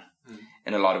can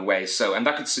in a lot of ways. So, and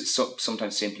that could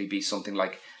sometimes simply be something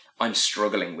like, I'm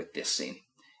struggling with this scene.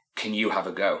 Can you have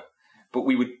a go? But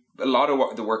a lot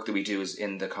of the work that we do is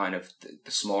in the kind of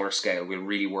the smaller scale. We'll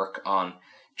really work on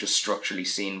just structurally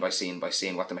scene by scene by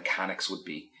scene what the mechanics would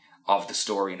be of the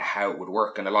story and how it would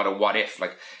work, and a lot of what if.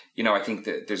 Like, I think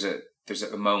that there's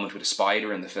a moment with a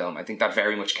spider in the film. I think that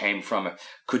very much came from a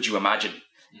could you imagine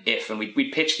if, and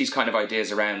we'd pitch these kind of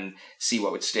ideas around, see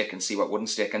what would stick and see what wouldn't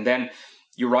stick, and then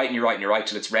you write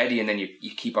till it's ready, and then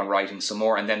you keep on writing some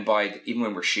more, and then even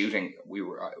when we're shooting, we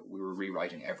were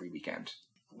rewriting every weekend.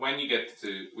 When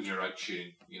you're out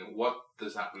shooting, what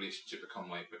does that relationship become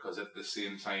like? Because at the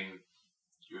same time,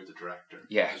 you're the director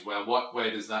as well. What way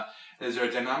is there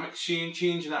a dynamic change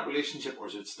in that relationship, or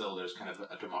is it still there's kind of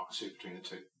a democracy between the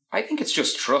two? I think it's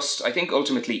just trust. I think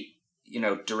ultimately,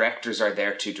 directors are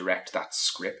there to direct that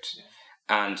script. Yeah.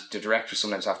 And the directors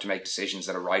sometimes have to make decisions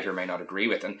that a writer may not agree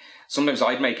with. And sometimes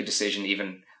I'd make a decision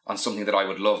even on something that I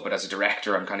would love, but as a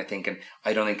director, I'm kind of thinking,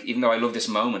 I don't think, even though I love this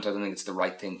moment, I don't think it's the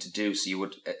right thing to do. So you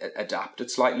would adapt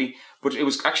it slightly. But it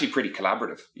was actually pretty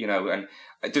collaborative, and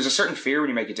there's a certain fear when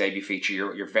you make a debut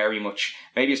feature. You're very much,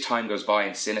 maybe as time goes by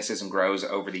and cynicism grows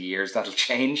over the years, that'll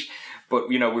change. But,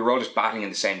 we're all just batting in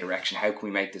the same direction. How can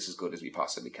we make this as good as we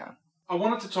possibly can? I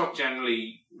wanted to talk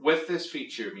generally with this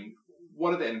feature. I mean,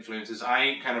 what are the influences?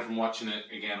 I kind of, from watching it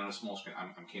again on a small screen,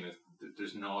 I'm kind of,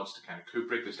 there's nods to kind of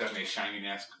Kubrick. There's definitely a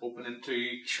Shining-esque opening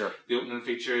to the opening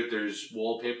feature. There's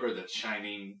wallpaper that's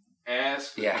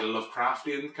Shining-esque. There's a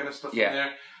Lovecraftian kind of stuff in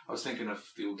there. I was thinking of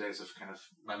the old days of kind of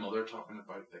my mother talking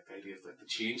about like the idea of like the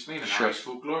changeling and Irish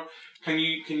folklore. Can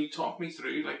you talk me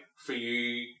through, like, for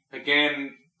you,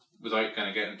 again, without kind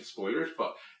of getting into spoilers,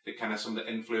 but the kind of some of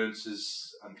the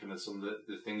influences and kind of some of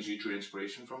the things you drew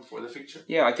inspiration from for the feature?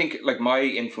 Yeah, I think like my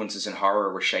influences in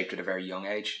horror were shaped at a very young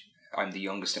age. I'm the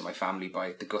youngest in my family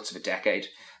by the guts of a decade.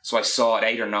 So I saw at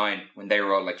 8 or 9, when they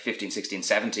were all like 15, 16,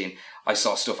 17, I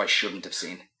saw stuff I shouldn't have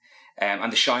seen.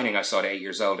 And The Shining I saw at 8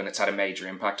 years old, and it's had a major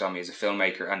impact on me as a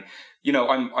filmmaker. And,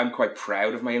 I'm quite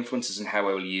proud of my influences and how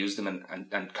I will use them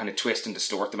and kind of twist and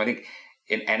distort them. I think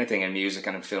in anything, in music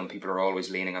and in film, people are always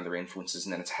leaning on their influences,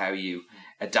 and then it's how you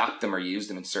adapt them or use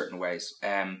them in certain ways.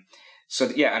 And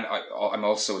I'm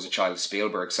also, as a child of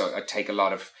Spielberg, so I take a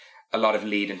lot of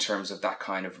lead in terms of that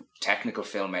kind of technical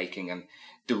filmmaking and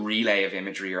the relay of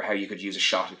imagery, or how you could use a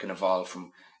shot that can evolve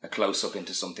from a close-up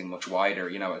into something much wider.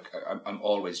 I'm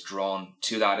always drawn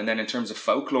to that. And then in terms of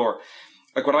folklore,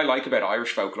 like what I like about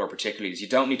Irish folklore particularly is you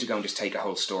don't need to go and just take a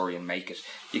whole story and make it.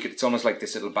 It's almost like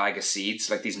this little bag of seeds,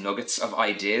 like these nuggets of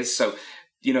ideas. So,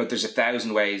 there's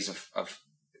 1,000 ways of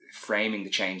framing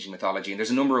the changing mythology. And there's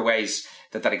a number of ways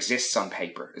that exists on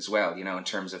paper as well, in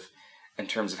terms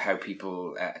of how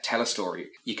people tell a story.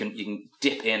 You can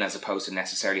dip in as opposed to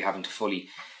necessarily having to fully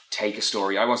take a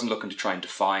story. I wasn't looking to try and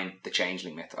define the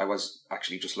changeling myth. I was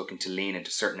actually just looking to lean into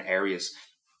certain areas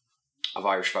of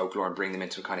Irish folklore and bring them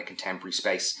into a kind of contemporary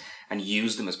space and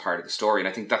use them as part of the story. And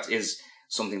I think that is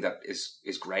something that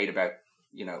is great about,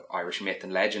 you know, Irish myth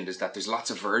and legend, is that there's lots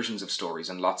of versions of stories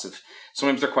and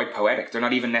sometimes they're quite poetic. They're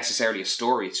not even necessarily a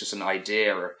story. It's just an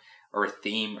idea or a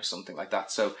theme or something like that.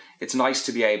 So it's nice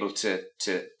to be able to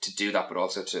do that, but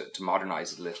also to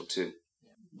modernize it a little too.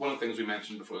 One of the things we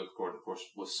mentioned before the record, of course,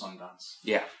 was Sundance.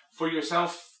 Yeah. For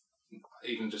yourself,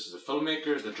 even just as a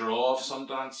filmmaker, the draw of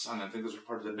Sundance, and I think this was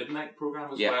part of the Midnight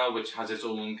program as well, which has its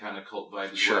own kind of cult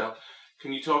vibe as well.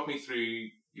 Can you talk me through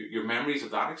your memories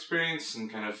of that experience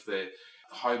and kind of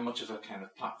how much of a kind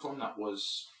of platform that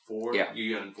was for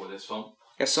you and for this film?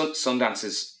 Yeah, Sundance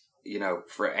is, you know,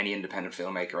 for any independent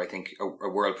filmmaker, I think a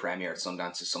world premiere at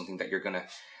Sundance is something that you're gonna,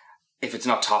 if it's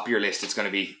not top of your list, it's gonna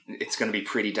be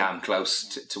pretty damn close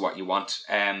to what you want.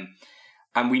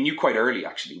 And we knew quite early,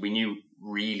 actually. We knew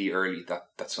really early that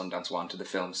Sundance wanted the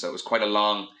film, so it was quite a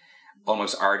long,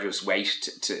 almost arduous wait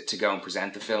to go and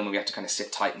present the film, and we had to kind of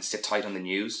sit tight on the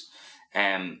news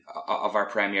of our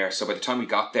premiere. So by the time we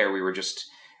got there, we were just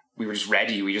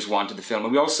ready. We just wanted the film.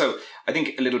 And we also, I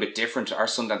think a little bit different to our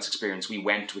Sundance experience, we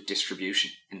went with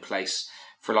distribution in place.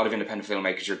 For a lot of independent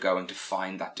filmmakers, you're going to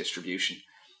find that distribution.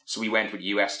 So we went with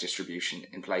US distribution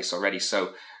in place already.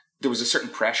 So there was a certain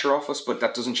pressure off us, but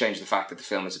that doesn't change the fact that the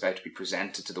film is about to be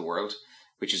presented to the world,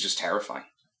 which is just terrifying.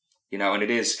 You know, and it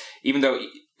is, even though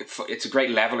it's a great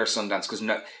leveler, Sundance, because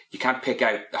you can't pick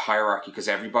out the hierarchy because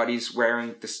everybody's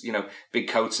wearing this, you know, big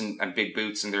coats and big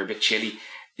boots, and they're a bit chilly,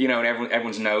 you know, and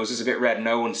everyone's nose is a bit red.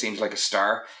 No one seems like a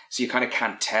star. So you kind of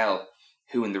can't tell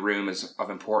who in the room is of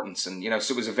importance. And, you know,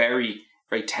 so it was a very,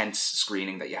 very tense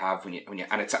screening that you have when you,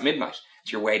 and it's at midnight.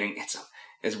 So you're waiting,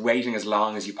 it's waiting as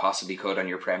long as you possibly could on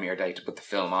your premiere day to put the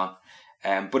film on.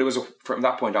 But it was, from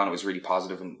that point on, it was really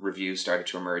positive, and reviews started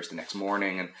to emerge the next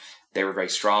morning, and they were very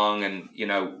strong, and, you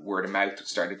know, word of mouth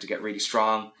started to get really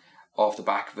strong off the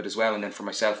back of it as well. And then for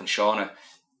myself and Shauna,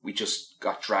 we just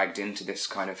got dragged into this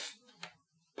kind of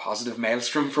positive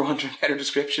maelstrom, for want of a better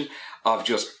description, of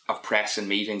press and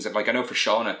meetings. Like, I know for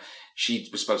Shauna, she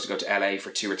was supposed to go to LA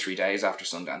for 2 or 3 days after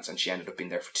Sundance, and she ended up being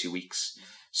there for 2 weeks.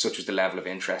 Such was the level of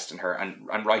interest in her,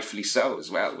 and rightfully so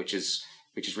as well, which is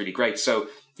really great. So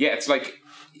yeah, it's like,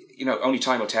 you know, only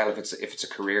time will tell if it's a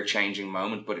career changing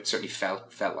moment, but it certainly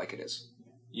felt like it is.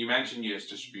 You mentioned US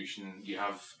distribution. You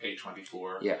have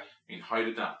A24. Yeah. I mean, how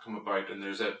did that come about? And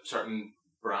there's a certain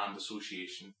brand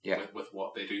association with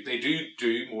what they do. They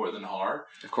do more than horror.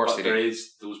 Of course, but there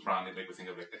is those branding, like we think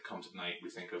of, like It Comes at Night, we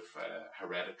think of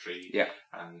Hereditary,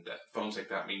 and films like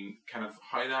that. I mean, kind of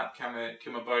how that kind of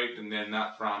came about, and then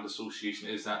that brand association,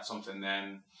 is that something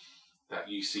then that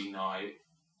you see now?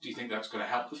 Do you think that's going to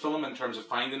help the film in terms of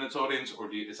finding its audience, or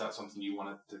is that something you want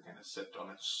it to kind of sit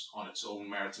on its own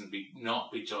merits and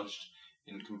not be judged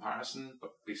in comparison,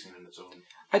 but be seen in its own?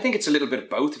 I think it's a little bit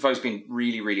of both. If I was being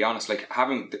really, really honest, like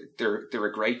they're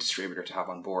a great distributor to have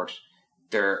on board.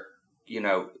 They're, you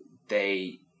know,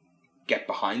 they get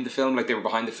behind the film. Like, they were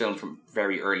behind the film from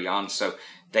very early on, so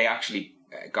they actually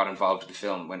got involved with the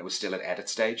film when it was still at edit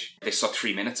stage. They saw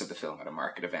 3 minutes of the film at a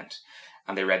market event,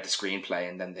 and they read the screenplay,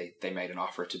 and then they made an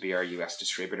offer to be our US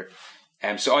distributor.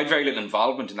 So I had very little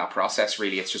involvement in that process,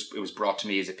 really. It was brought to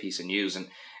me as a piece of news, and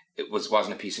it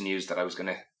wasn't a piece of news that I was going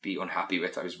to be unhappy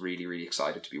with. I was really, really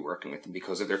excited to be working with them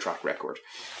because of their track record.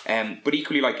 But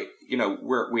equally, like, you know,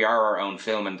 we are our own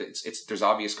film, and there's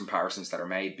obvious comparisons that are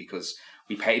made because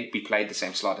we played the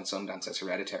same slot in Sundance as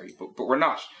Hereditary, but we're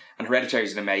not. And Hereditary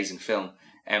is an amazing film.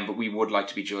 But we would like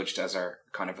to be judged as our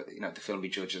kind of, you know, the film be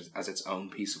judged as its own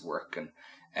piece of work,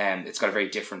 and it's got a very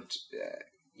different,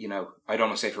 you know, I'd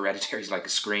almost say Hereditary is like a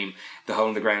scream. The Hole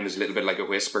in the Ground is a little bit like a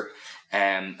whisper,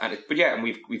 and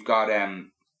we've got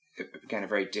again a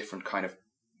very different kind of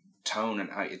tone and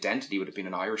identity. Would have been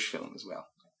an Irish film as well.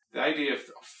 The idea of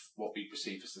what we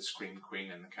perceive as the Scream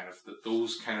Queen and the kind of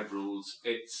those kind of rules,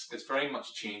 it's very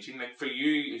much changing. Like, for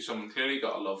you, someone clearly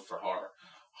got a love for horror.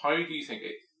 How do you think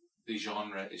the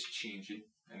genre is changing,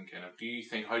 and kind of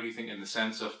how do you think in the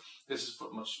sense of this is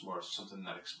much more something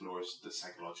that explores the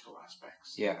psychological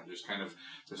aspects? Yeah.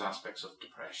 There's aspects of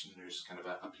depression, there's kind of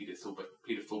a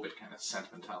pedophobic kind of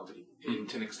sentimentality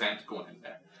to an extent going in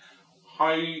there.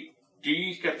 How do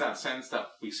you get that sense that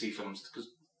we see films, because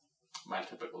my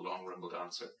typical long rumble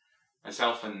dancer,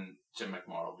 myself and Jim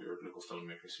McMorrow, who are local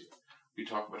filmmakers here, we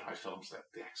talk about how films like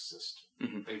The Exorcist,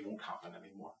 they won't happen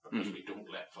anymore because we don't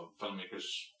let filmmakers,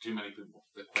 too many people,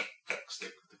 the quick fix,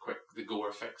 the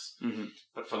gore fix.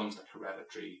 But films like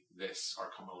Hereditary, this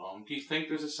are come along. Do you think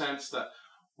there's a sense that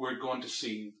we're going to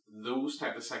see those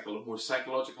type of more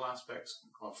psychological aspects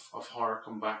of horror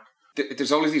come back.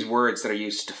 There's always these words that are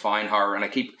used to define horror, and I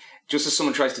keep, just as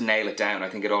someone tries to nail it down, I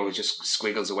think it always just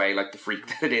squiggles away like the freak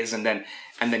that it is, and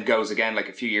then goes again. Like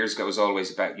a few years ago, it was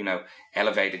always about,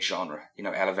 elevated genre,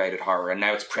 elevated horror, and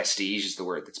now it's prestige is the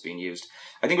word that's being used.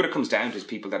 I think what it comes down to is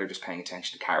people that are just paying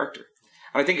attention to character.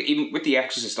 And I think even with The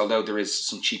Exorcist, although there is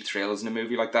some cheap thrills in a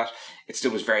movie like that, it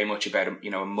still was very much about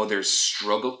a mother's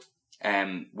struggle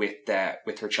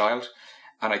with her child.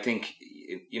 And I think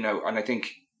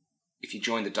if you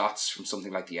join the dots from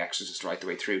something like The Exorcist right the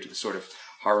way through to the sort of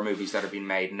horror movies that are being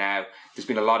made now, there's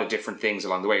been a lot of different things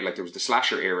along the way. Like there was the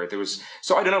slasher era.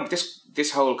 So I don't know,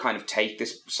 this whole kind of take,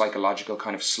 this psychological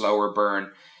kind of slower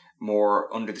burn,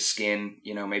 more under the skin,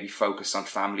 maybe focus on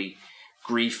family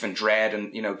grief and dread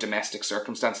and, domestic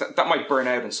circumstance. That might burn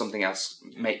out and something else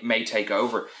may take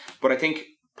over. But I think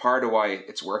part of why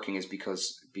it's working is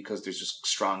because there's just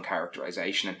strong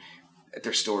characterization and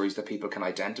they're stories that people can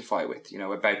identify with,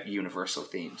 about universal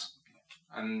themes.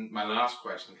 And my last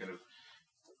question,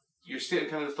 your state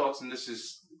kind of thoughts, and this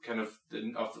is kind of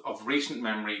of recent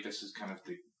memory. This is kind of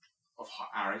of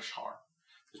Irish horror.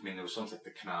 There was something like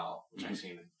The Canal, which I've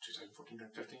seen in 2014,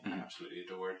 2015. I absolutely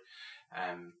adored.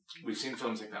 We've seen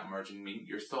films like that emerging.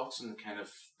 Your thoughts on the kind of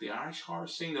the Irish horror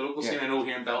scene, the local scene. I know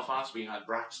here in Belfast we had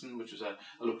Braxton, which was a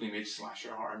locally made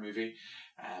slasher horror movie.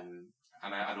 And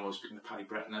I know I was speaking to Paddy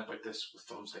Breton about this with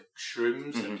films like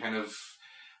Shrooms that kind of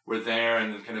were there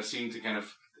and kind of seemed to kind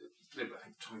of, I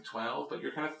think 2012, but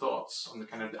your kind of thoughts on the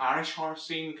kind of the Irish horror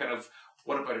scene, kind of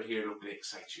what about it here locally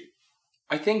excites you?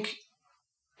 I think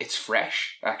it's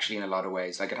fresh, actually, in a lot of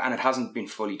ways, and it hasn't been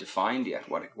fully defined yet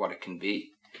what it can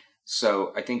be.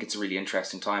 So I think it's a really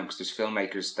interesting time because there's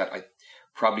filmmakers that I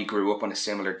probably grew up on a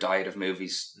similar diet of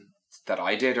movies that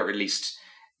I did, or at least,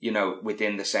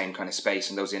 within the same kind of space,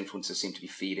 and those influences seem to be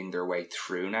feeding their way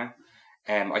through now.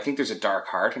 I think there's a dark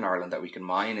heart in Ireland that we can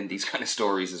mine in these kind of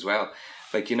stories as well.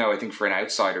 I think for an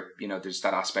outsider, there's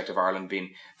that aspect of Ireland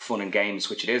being fun and games,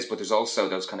 which it is, but there's also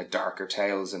those kind of darker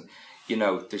tales, and,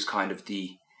 there's kind of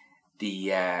the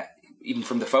even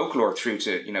from the folklore through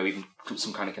to, even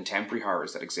some kind of contemporary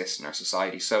horrors that exist in our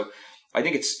society. So I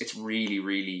think it's really,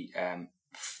 really,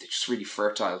 just really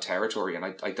fertile territory, and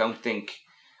I don't think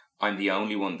I'm the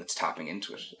only one that's tapping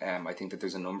into it. I think that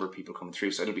there's a number of people coming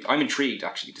through. So I'm intrigued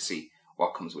actually to see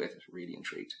what comes with it. Really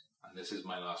intrigued. And this is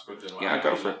my last question. Yeah,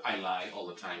 go for it. I lie all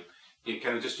the time. You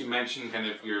mentioned kind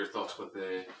of your thoughts with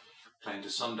the playing to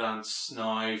Sundance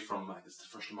now from it's the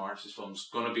 1st of March. This film's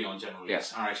going to be on general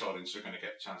release. Irish audience are going to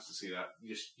get a chance to see that.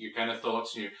 Just your kind of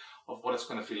thoughts of what it's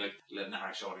going to feel like letting an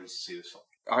Irish audience see this film.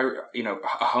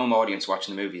 A home audience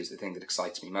watching the movie is the thing that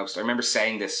excites me most. I remember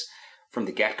saying this from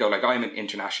the get-go, I'm an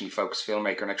internationally focused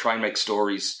filmmaker and I try and make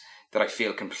stories that I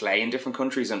feel can play in different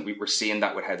countries, and we're seeing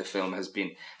that with how the film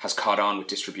has caught on with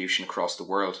distribution across the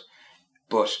world.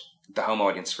 But the home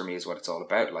audience for me is what it's all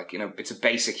about. It's a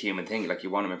basic human thing. You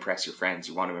want to impress your friends,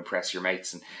 you want to impress your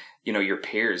mates and, your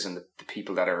peers and the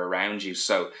people that are around you.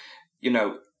 So,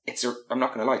 I'm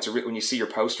not going to lie, when you see your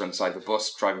poster on the side of a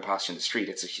bus driving past you in the street,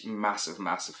 it's a massive,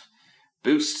 massive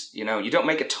boost. You don't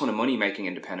make a ton of money making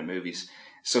independent movies.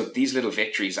 So these little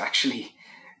victories actually,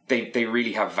 they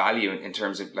really have value in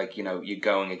terms of you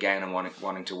going again and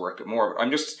wanting to work it more.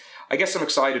 I guess I'm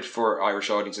excited for Irish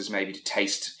audiences maybe to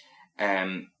taste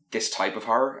this type of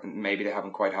horror. Maybe they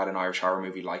haven't quite had an Irish horror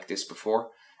movie like this before,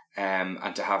 and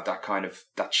to have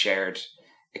that shared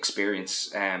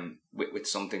experience with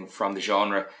something from the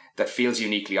genre that feels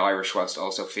uniquely Irish whilst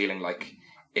also feeling like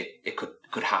it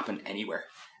could happen anywhere.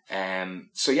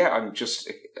 So yeah, I'm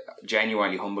just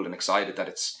genuinely humbled and excited that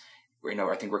it's,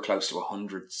 I think we're close to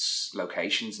 100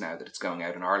 locations now that it's going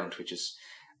out in Ireland, which is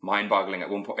mind-boggling. At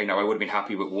one point, I would have been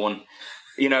happy with one,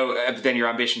 but then your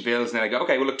ambition builds, and then I go,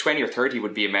 okay, well look, 20 or 30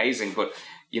 would be amazing, but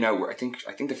I think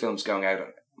the film's going out on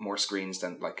more screens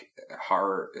than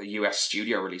a US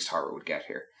studio released horror would get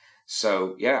here.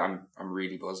 So yeah, I'm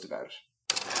really buzzed about it.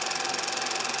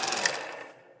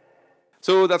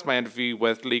 So that's my interview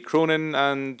with Lee Cronin.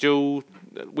 And Joe,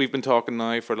 we've been talking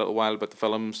now for a little while about the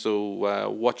film, so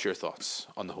what's your thoughts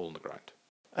on The Hole in the Ground?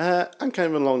 I'm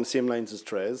kind of along the same lines as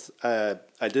Trez.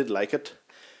 I did like it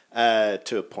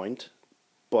to a point,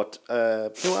 but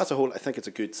as a whole, I think it's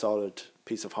a good, solid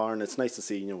piece of horror, and it's nice to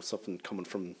see something coming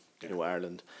from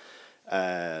Ireland,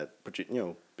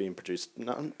 being produced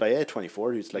not by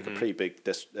A24, who's a pretty big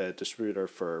distributor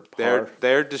for horror.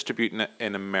 They're distributing it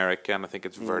in America, and I think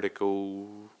it's Vertigo.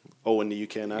 Oh, in the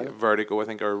UK now? Vertigo, I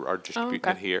think, are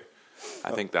distributing it here.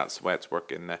 I think that's why it's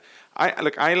working.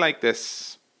 I like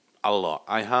this a lot.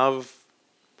 I have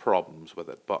problems with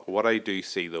it, but what I do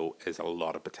see though is a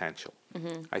lot of potential.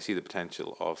 I see the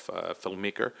potential of a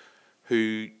filmmaker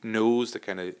who knows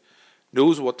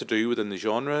what to do within the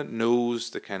genre,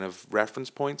 knows the kind of reference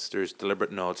points. There's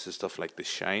deliberate nods to stuff like The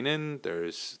Shining.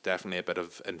 There's definitely a bit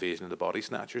of Invasion of the Body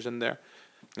Snatchers in there.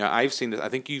 Now, I've seen this. I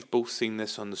think you've both seen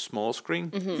this on the small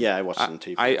screen. Yeah, I watched it on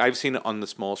TV. I've seen it on the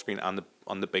small screen and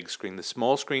on the big screen. The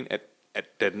small screen, it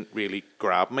didn't really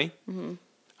grab me.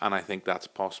 And I think that's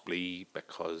possibly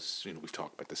because, we've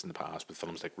talked about this in the past with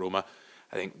films like Roma.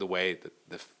 I think the way that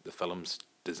the film's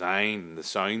designed and the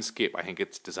soundscape, I think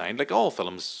it's designed like all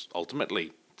films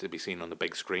ultimately to be seen on the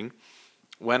big screen.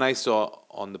 When I saw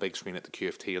on the big screen at the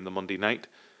QFT on the Monday night,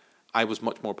 I was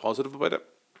much more positive about it.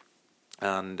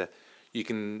 And you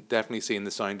can definitely see in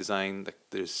the sound design that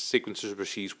there's sequences where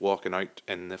she's walking out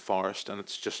in the forest and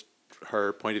it's just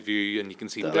her point of view, and you can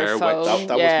see Blair Witch. That was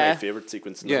my favourite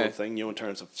sequence in the whole thing, in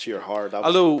terms of sheer horror. That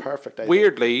was perfect.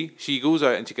 Weirdly, she goes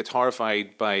out and she gets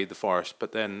horrified by the forest,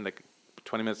 but then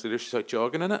 20 minutes later she's out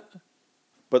jogging in it.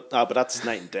 But that's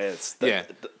night and day.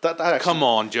 That actually, come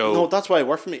on, Joe. No, that's why it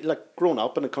worked for me. Like, growing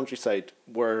up in the countryside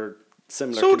where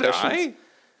similar so conditions. Did I.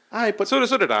 Aye, but so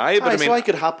did I. But so I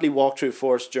could happily walk through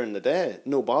forest during the day,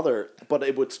 no bother. But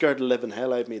it would scare the living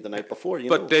hell out of me the night before.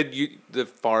 But did the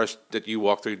forest that you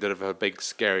walked through, did it have a big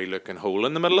scary looking hole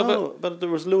in the middle of it? No, but there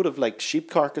was a load of sheep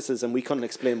carcasses, and we couldn't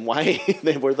explain why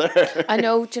they were there. I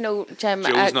know. Do you know, Jim?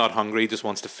 Joe's not hungry; just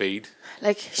wants to feed.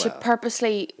 She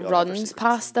purposely runs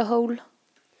past the hole.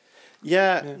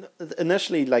 Yeah.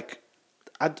 Initially,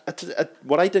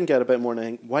 what I didn't get about more than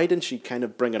anything, why didn't she kind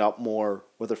of bring it up more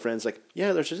with her friends?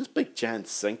 There's this big giant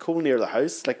sinkhole near the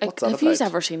house. What's that about? Have you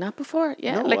ever seen that before?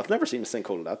 Yeah. No, I've never seen a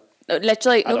sinkhole like that.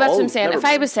 Literally, no, that's what I'm saying. Never If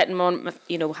I was sitting on,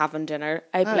 having dinner,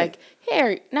 I'd be like,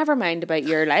 here, never mind about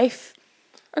your life.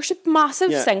 There's a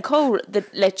massive sinkhole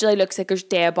that literally looks like there's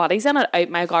dead bodies in it out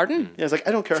my garden. Yeah, it's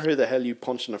I don't care who the hell you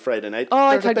punched on a Friday night.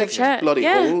 Oh, there's I a big bloody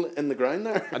hole in the ground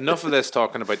there. Enough of this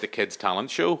talking about the kids'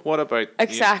 talent show. What about...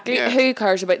 Exactly. Who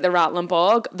cares about the Rattlin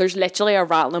Bog? There's literally a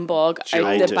Rattlin Bog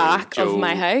out the back of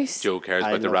my house. Joe cares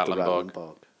about the Rattlin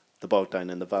Bog. The bog down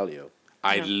in the valley.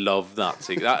 I love that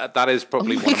sequence. That is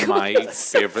probably one of my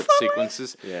favourite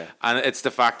sequences. Yeah. And it's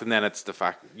the fact,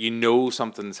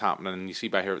 something's happening, and you see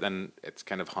by her, then it's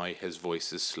kind of how his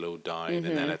voice is slowed down, and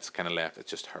then it's kind of left, it's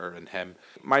just her and him.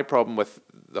 My problem with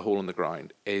The Hole in the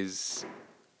Ground is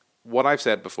what I've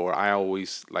said before. I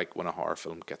always like when a horror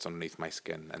film gets underneath my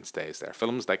skin and stays there.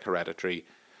 Films like Hereditary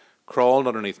crawled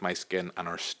underneath my skin and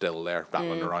are still there,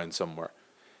 rattling around somewhere.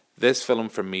 This film,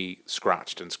 for me,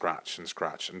 scratched and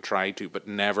tried to, but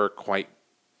never quite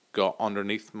got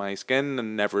underneath my skin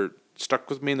and never stuck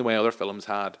with me in the way other films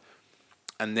had.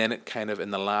 And then it kind of, in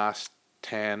the last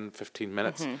 10, 15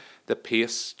 minutes, the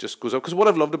pace just goes up. Because what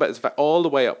I've loved about it is that all the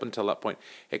way up until that point,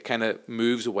 it kind of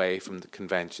moves away from the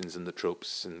conventions and the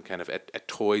tropes, and kind of it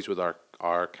toys with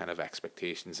our kind of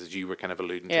expectations, as you were kind of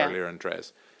alluding to earlier,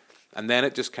 Andres. And then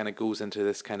it just kind of goes into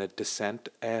this kind of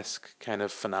Descent-esque kind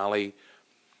of finale.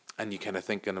 And you kind of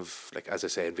thinking of, as I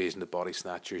say, Invasion of the Body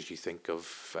Snatchers. You think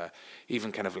of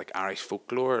even kind of Irish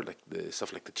folklore, the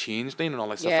stuff like the Changeling and all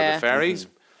that stuff with the fairies.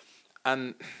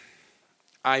 And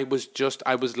I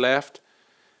was left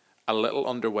a little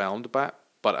underwhelmed by it,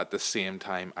 but at the same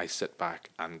time, I sit back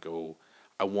and go,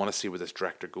 I want to see where this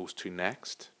director goes to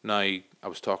next. Now, I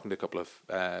was talking to a couple of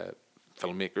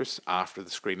filmmakers after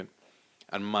the screening,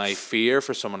 and my fear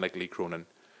for someone like Lee Cronin.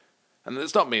 And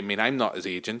it's not me. I mean, I'm not his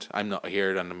agent. I'm not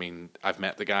here. And I mean, I've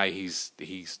met the guy. He's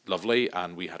lovely,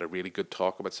 and we had a really good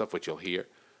talk about stuff, which you'll hear.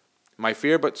 My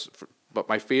fear, but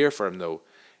my fear for him though,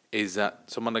 is that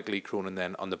someone like Lee Cronin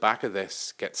then on the back of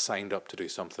this gets signed up to do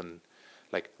something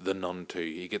like The Nun 2.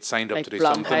 He gets signed up to do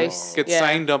Blumhouse. something. Gets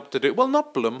signed up to do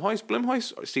not Blumhouse.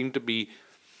 Blumhouse seem to be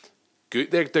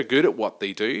good. They're good at what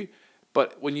they do,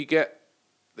 but when you get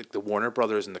the Warner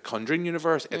Brothers and the Conjuring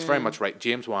universe, it's very much right.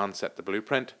 James Wan set the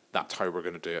blueprint. That's how we're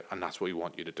going to do it, and that's what we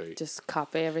want you to do. Just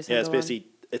copy every single one. Yeah, it's basically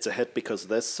it's a hit because of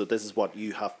this. So this is what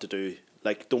you have to do.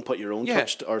 Don't put your own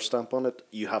touch or stamp on it.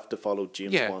 You have to follow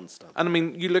James Wan's stamp. And I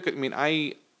mean, you look at.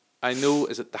 I know.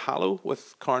 Is it The Hallow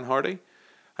with Corin Hardy?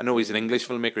 I know he's an English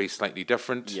filmmaker. He's slightly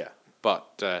different. Yeah,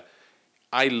 but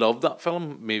I love that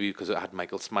film. Maybe because it had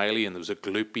Michael Smiley and there was a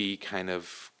gloopy kind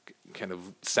of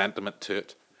sentiment to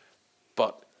it.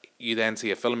 But you then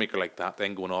see a filmmaker like that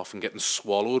then going off and getting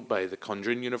swallowed by the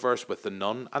Conjuring universe with The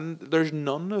Nun, and there's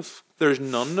none of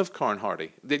Corin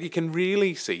Hardy that you can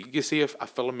really see. You see a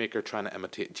filmmaker trying to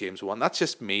imitate James Wan. That's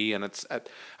just me, and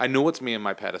I know it's me and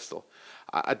my pedestal.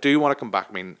 I do want to come back.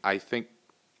 I mean, I think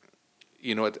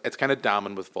you know, it's kind of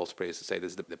damning with false praise to say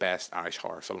this is the best Irish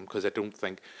horror film, because I don't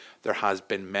think there has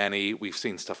been many. We've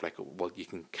seen stuff like, well, you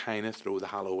can kind of throw The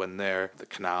Hallow in there, The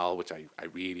Canal, which I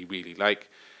really, really like.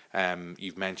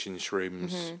 You've mentioned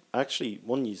Shrooms. Actually,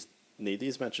 one you need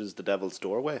these mentions, The Devil's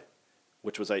Doorway,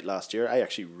 which was out last year. I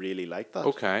actually really like that.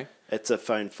 Okay. It's a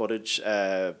found footage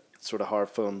sort of horror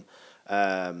film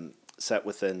set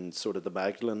within sort of the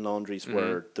Magdalene laundries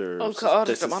where there's... Oh God,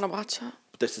 I don't want to watch it.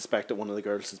 They suspect that one of the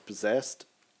girls is possessed,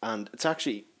 and it's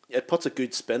actually... It puts a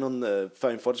good spin on the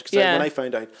found footage, because when I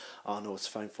found out, oh no, it's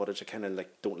found footage, I kind of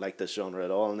like don't like this genre at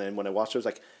all, and then when I watched it, I was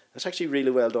like, it's actually really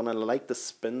well done, and I like the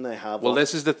spin they have. Well,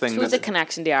 this is the thing. So it's a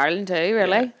connection to Ireland too,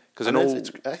 really. Because I know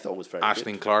I thought it was very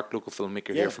Aisling good. Clark, local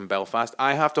filmmaker here from Belfast.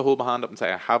 I have to hold my hand up and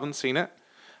say I haven't seen it.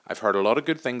 I've heard a lot of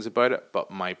good things about it, but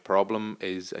my problem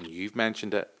is, and you've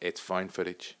mentioned it, it's found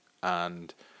footage.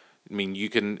 And I mean, you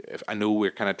can, I know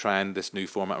we're kind of trying this new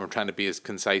format, and we're trying to be as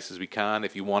concise as we can.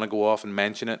 If you want to go off and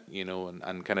mention it, you know,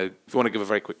 and kind of, if you want to give a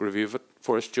very quick review of it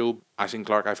for us, Joe. Aisling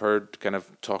Clark, I've heard kind of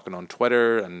talking on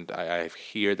Twitter, and I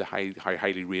hear how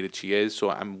highly rated she is,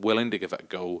 so I'm willing to give it a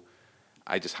go.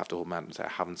 I just have to hold my hand and say I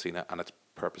haven't seen it, and it's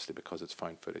purposely because it's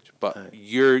found footage. But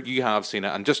you have seen it,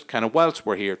 and just kind of whilst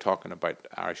we're here talking about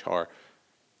Irish horror,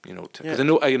 you know, because I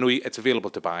know it's available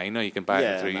to buy now. You can buy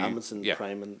it through Amazon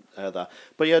Prime and that.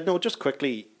 But yeah, no, just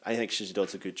quickly, I think she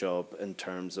does a good job in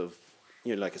terms of,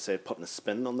 you know, like I said, putting a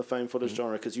spin on the found footage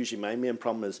genre. Because usually my main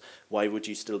problem is, why would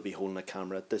you still be holding a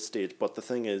camera at this stage? But the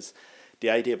thing is, the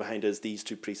idea behind it is these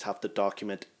two priests have to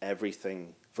document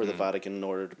everything for the Vatican in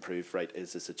order to prove, right,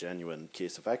 is this a genuine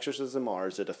case of exorcism, or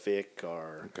is it a fake,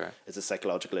 or is it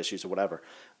psychological issues or whatever?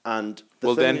 And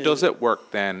well, then does it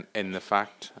work then in the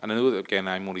fact, and I know that again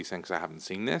I'm only saying because I haven't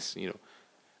seen this, you know,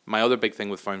 my other big thing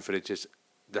with found footage is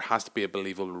there has to be a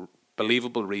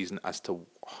believable reason as to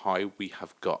how we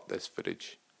have got this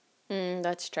footage.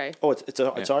 That's true. Oh, it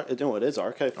is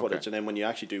archive footage, and then when you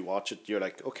actually do watch it, you're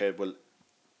like, okay, well,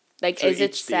 like, is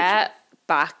it set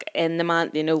back in the man,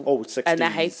 you know, 60s in the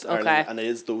house? Okay. Ireland, and it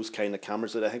is those kind of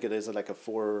cameras that I think it is like a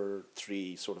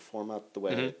 4:3 sort of format, the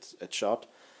way it's shot.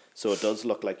 So it does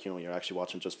look like, you know, you're actually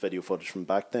watching just video footage from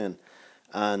back then.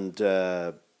 And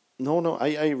I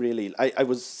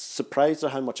was surprised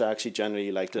at how much I actually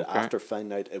generally liked it after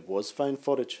finding out it was found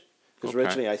footage. Because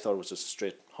originally I thought it was just a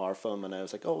straight horror film, and I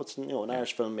was like, oh, it's, you know, an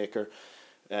Irish filmmaker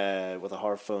with a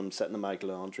horror film set in the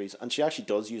Magdalene laundries, and she actually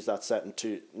does use that setting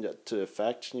to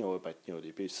effect, you know, about, you know, the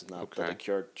abuse and that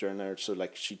occurred during there. So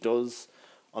like, she does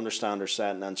understand her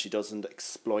setting, and she doesn't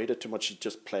exploit it too much. She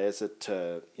just plays it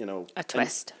to, you know, a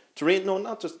twist. No,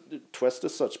 not just twist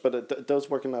as such, but it does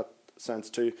work in that sense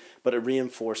too. But it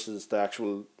reinforces the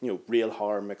actual, you know, real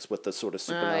horror mixed with the sort of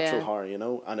supernatural horror, you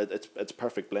know, and it's a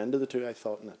perfect blend of the two, I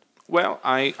thought, in it. Well,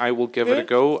 I will give it a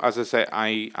go. As I say,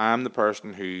 I am the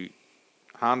person who,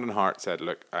 hand and heart, said,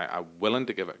 look, I'm willing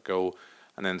to give it a go.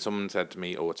 And then someone said to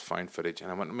me, oh, it's found footage. And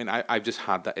I went, I mean, I've just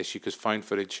had that issue, because found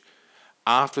footage,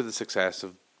 after the success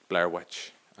of Blair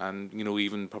Witch, and, you know,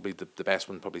 even probably the best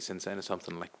one probably since then is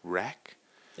something like Wreck.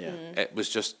 Yeah. It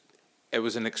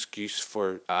was an excuse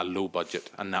for a low budget,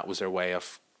 and that was their way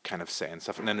of kind of saying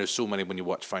stuff. And then there's so many, when you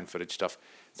watch found footage stuff,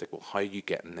 it's like, well, how are you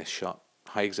getting this shot?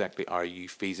 How exactly are you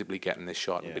feasibly getting this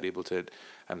shot and being able to?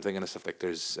 I'm thinking of stuff like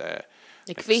there's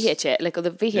like VHS, like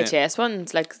the VHS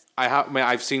ones. Like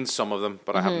I've seen some of them,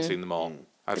 but I haven't seen them all.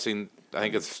 I've seen. I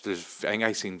think I've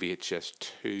seen VHS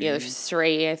 2. Yeah, there's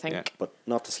 3, I think. Yeah. But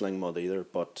not to sling mud either.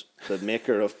 But the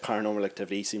maker of Paranormal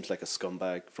Activity seems like a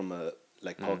scumbag from a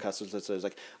podcast that says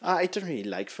like, I didn't really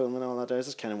like film and all that. I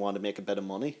just kind of wanted to make a bit of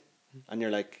money, and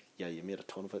you're like, yeah, you made a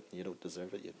ton of it, and you don't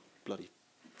deserve it, you bloody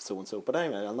so and so. But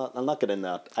anyway, I'll not get in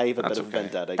that. I have a bit of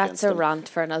vendetta against That's a them. rant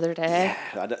for another day.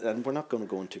 Yeah, and we're not going to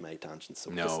go into my tangents,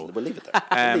 so No. we'll leave it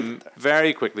there.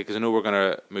 Very quickly, because I know we're going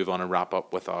to move on and wrap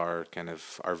up with our kind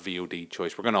of our VOD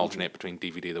choice. We're going to alternate between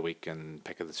DVD of the week and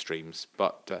pick of the streams.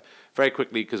 But very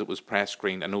quickly, because it was press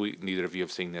screened, I know neither of you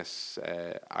have seen this.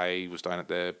 I was down at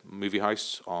the movie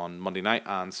house on Monday night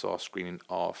and saw a screening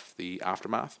of The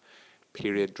Aftermath,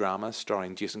 period drama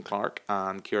starring Jason Clarke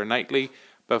and Keira Knightley.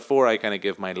 Before I kind of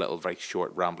give my little very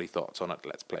short rambly thoughts on it,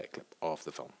 let's play a clip of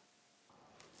the film.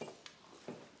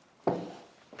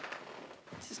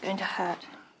 This is going to hurt.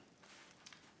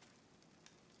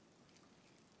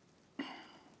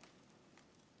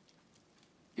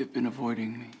 You've been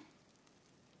avoiding me.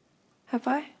 Have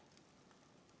I?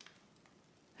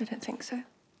 I don't think so.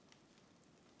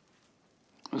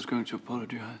 I was going to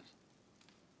apologize.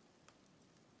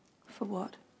 For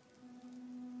what?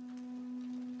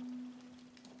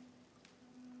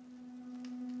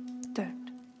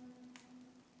 Don't.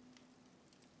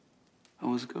 I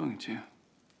was going to.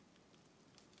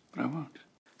 But I won't.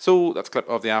 So that's a clip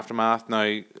of the aftermath. Now,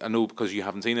 I know because you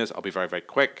haven't seen this, I'll be very, very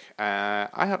quick. I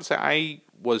have to say, I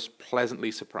was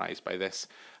pleasantly surprised by this.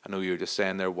 I know you were just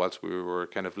saying there whilst we were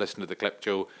kind of listening to the clip,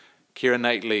 Joe, Keira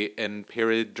Knightley in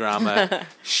period drama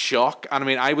shock. And I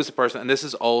mean, I was the person, and this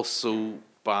is also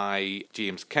by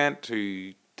James Kent,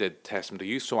 who did Testament to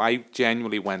Youth. So I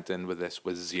genuinely went in with this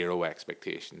with zero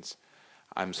expectations.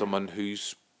 I'm someone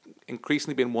who's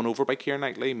increasingly been won over by Keira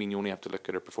Knightley. I mean, you only have to look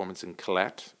at her performance in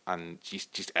Colette, and she's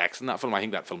excellent in that film. I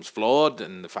think that film's flawed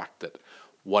in the fact that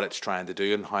what it's trying to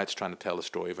do and how it's trying to tell the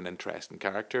story of an interesting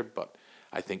character, but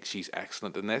I think she's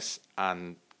excellent in this.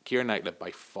 And Keira Knightley,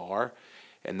 by far,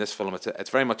 in this film, it's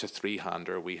very much a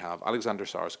three-hander. We have Alexander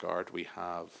Skarsgård, we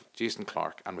have Jason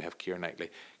Clarke, and we have Keira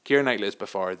Knightley. Keira Knightley is by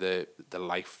far the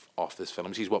life of this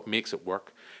film. She's what makes it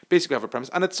work. Basically, I have a premise,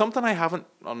 and it's something I haven't.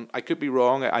 I could be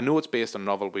wrong. I know it's based on a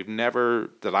novel. We've never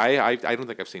I don't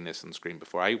think I've seen this on screen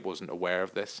before. I wasn't aware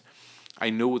of this. I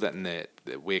know that in the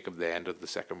wake of the end of the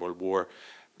Second World War,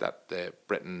 that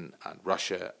Britain and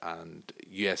Russia and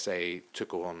USA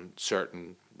took on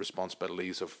certain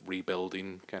responsibilities of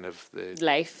rebuilding kind of the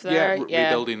life there,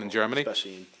 rebuilding in Germany,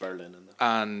 especially in Berlin.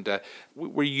 And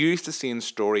we're used to seeing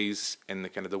stories in the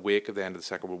kind of the wake of the end of the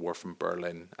Second World War from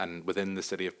Berlin and within the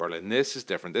city of Berlin. This is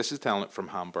different. This is telling it from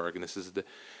Hamburg, and this is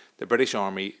the British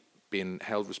Army being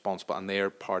held responsible, and they're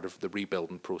part of the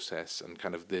rebuilding process and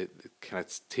kind of the kind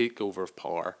of takeover of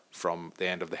power from the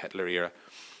end of the Hitler era.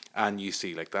 And you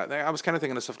see like that. I was kind of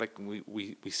thinking of stuff like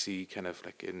we see kind of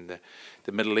like in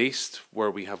the Middle East,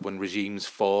 where we have when regimes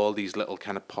fall, these little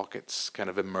kind of pockets kind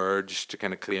of emerge to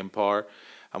kind of claim power.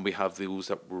 And we have those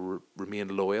that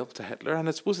remain loyal to Hitler. And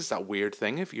I suppose it's that weird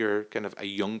thing. If you're kind of a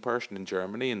young person in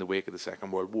Germany in the wake of the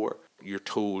Second World War, you're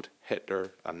told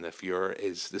Hitler and the Fuhrer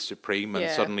is the supreme.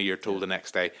 And suddenly you're told the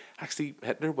next day, actually,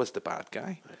 Hitler was the bad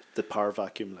guy. The power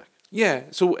vacuum, like. Yeah,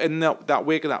 so in that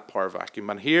wake of that power vacuum,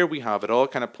 and here we have it all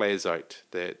kind of plays out.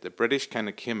 The British kind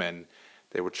of came in,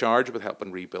 they were charged with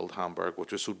helping rebuild Hamburg,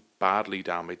 which was so badly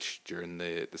damaged during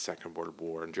the Second World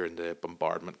War and during the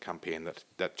bombardment campaign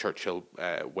that Churchill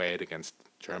waged against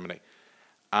Germany.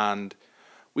 And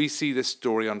we see this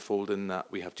story unfolding that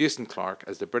we have Jason Clarke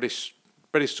as the British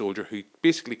soldier who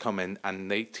basically come in and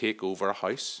they take over a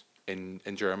house in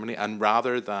Germany, and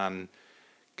rather than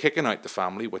kicking out the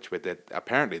family, which they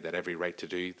apparently they had every right to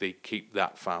do, they keep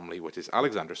that family, which is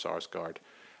Alexander Skarsgård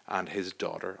and his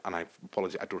daughter. And I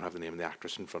apologize, I don't have the name of the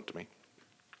actress in front of me.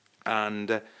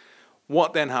 And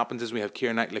what then happens is we have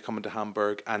Keira Knightley coming to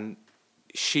Hamburg, and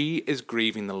she is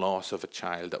grieving the loss of a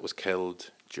child that was killed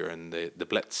during the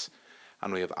Blitz.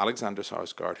 And we have Alexander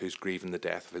Skarsgård who's grieving the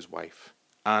death of his wife.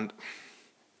 And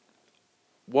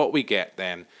what we get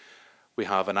then, we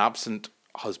have an absent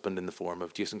husband in the form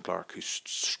of Jason Clarke, who's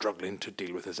struggling to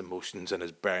deal with his emotions and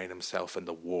is burying himself in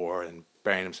the war and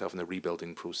burying himself in the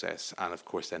rebuilding process. And of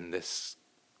course then this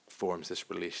forms this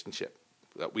relationship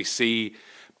that we see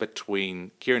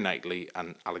between Keira Knightley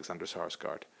and Alexander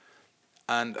Skarsgård.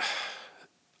 And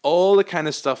all the kind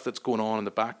of stuff that's going on in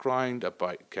the background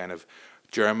about kind of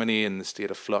Germany in the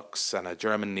state of flux and a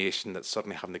German nation that's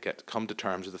suddenly having to come to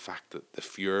terms with the fact that the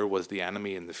Fuhrer was the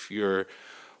enemy and the Fuhrer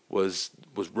was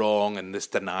wrong, and this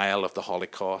denial of the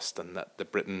Holocaust, and that the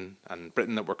Britain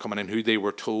that were coming in, who they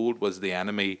were told was the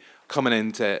enemy, coming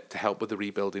in to help with the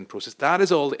rebuilding process. That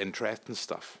is all the interesting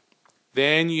stuff.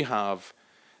 Then you have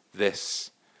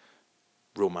this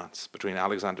romance between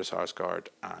Alexander Skarsgård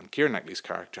and Keira Knightley's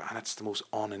character, and it's the most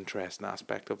uninteresting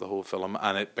aspect of the whole film,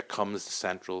 and it becomes the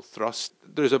central thrust.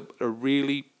 There's a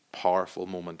really powerful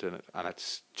moment in it, and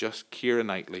it's just Keira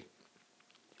Knightley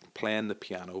playing the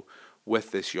piano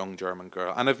with this young German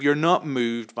girl. And if you're not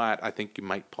moved by it, I think you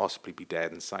might possibly be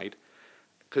dead inside.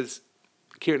 Because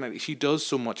Keira Knightley, she does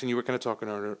so much, and you were kind of talking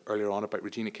earlier on about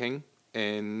Regina King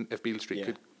in If Beale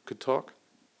Street Could Talk.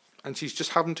 And she's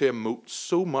just having to emote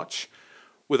so much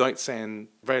without saying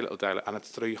very little dialogue. And it's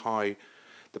through how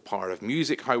the power of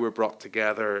music, how we're brought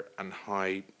together, and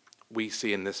how we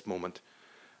see in this moment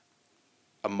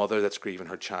a mother that's grieving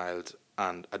her child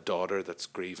and a daughter that's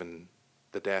grieving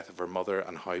the death of her mother,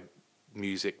 and how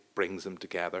music brings them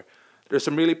together. There's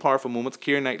some really powerful moments.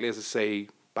 Keira Knightley, as I say,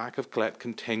 back of Colette,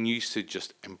 continues to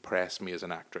just impress me as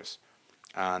an actress.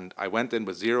 And I went in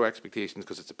with zero expectations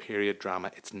because it's a period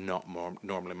drama. It's not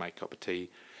normally my cup of tea.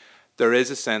 There is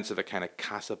a sense of a kind of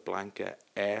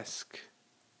Casablanca-esque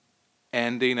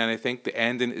ending, and I think the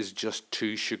ending is just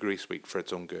too sugary sweet for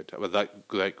its own good, without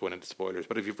going into spoilers.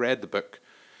 But if you've read the book,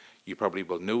 you probably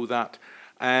will know that.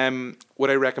 Would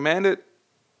I recommend it?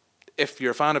 if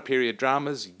you're a fan of period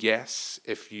dramas, yes.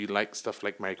 If you like stuff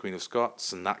like Mary Queen of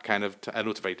Scots and that kind of, I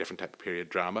know it's a very different type of period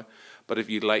drama, but if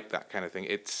you like that kind of thing,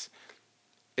 it's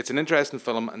an interesting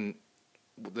film. And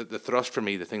the thrust for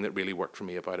me, the thing that really worked for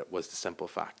me about it was the simple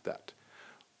fact that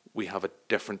we have a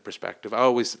different perspective. I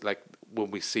always like when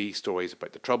we see stories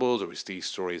about the Troubles or we see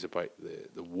stories about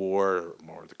the war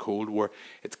or the Cold War,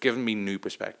 it's given me new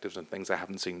perspectives on things I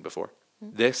haven't seen before.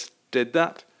 This did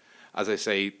that. As I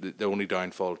say, the only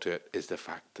downfall to it is the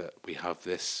fact that we have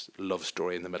this love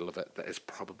story in the middle of it that is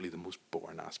probably the most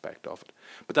boring aspect of it.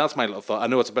 But that's my little thought. I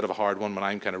know it's a bit of a hard one when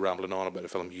I'm kind of rambling on about a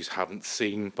film you haven't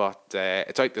seen, but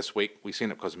it's out this week. We've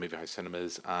seen it because of Movie House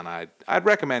Cinemas, and I'd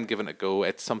recommend giving it a go.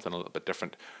 It's something a little bit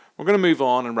different. We're going to move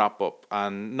on and wrap up,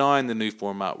 and now in the new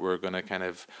format we're going to kind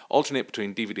of alternate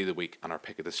between DVD of the week and our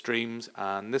pick of the streams.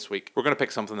 And this week we're going to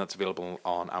pick something that's available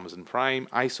on Amazon Prime.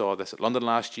 I saw this at London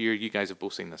last year. You guys have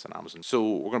both seen this on Amazon, so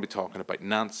we're going to be talking about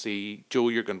Nancy. Joe,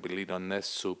 you're going to be lead on this,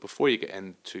 so before you get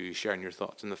into sharing your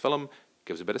thoughts on the film,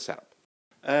 give us a bit of setup.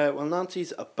 Well,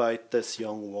 Nancy's about this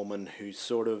young woman who's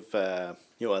sort of a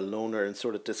loner and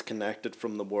sort of disconnected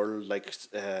from the world. Like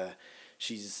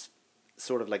she's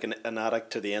sort of like an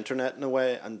addict to the internet in a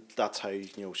way, and that's how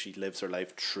she lives her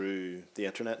life through the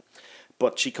internet.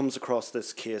 But she comes across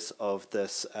this case of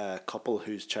this couple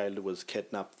whose child was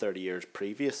kidnapped 30 years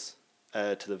previous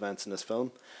to the events in this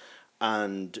film,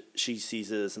 and she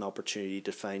sees it as an opportunity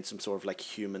to find some sort of like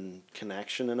human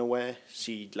connection in a way.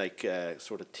 She like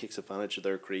sort of takes advantage of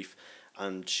their grief,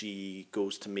 and she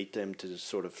goes to meet them to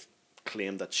sort of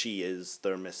claim that she is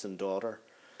their missing daughter,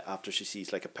 after she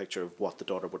sees like a picture of what the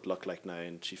daughter would look like now,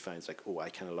 and she finds like, oh, I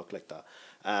kind of look like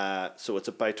that. So it's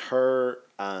about her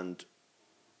and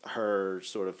her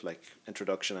sort of like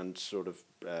introduction and sort of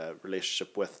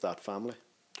relationship with that family.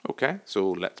 Okay, so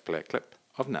let's play a clip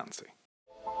of Nancy.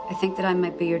 I think that I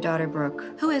might be your daughter, Brooke.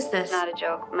 Who is this? Not a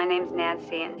joke. My name's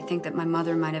Nancy, and I think that my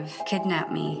mother might have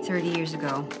kidnapped me 30 years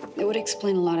ago. It would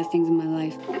explain a lot of things in my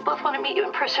life. We both want to meet you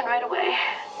in person right away.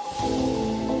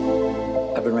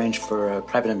 I've arranged for a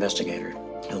private investigator.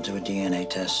 He'll do a DNA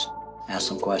test, ask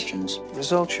some questions.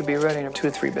 Results should be ready in 2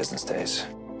 to 3 business days.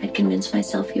 I'd convinced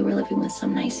myself you were living with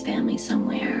some nice family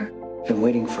somewhere. I've been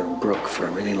waiting for Brooke for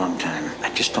a really long time. I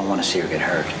just don't want to see her get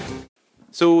hurt.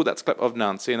 So that's a clip of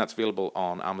Nancy, and that's available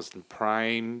on Amazon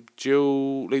Prime.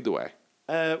 Joe, lead the way.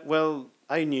 Well,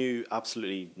 I knew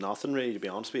absolutely nothing really, to be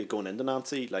honest with you, going into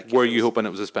Nancy. Like, were you hoping it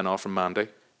was a spin-off from Mandy?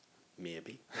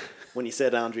 Maybe. When you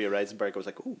said Andrea Riseborough, I was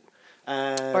like, ooh.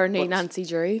 Or new Nancy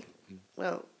Drew.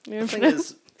 Well, the thing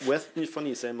is, funny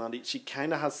you say Mandy, she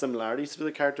kind of has similarities with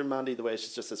the character Mandy, the way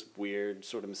she's just this weird,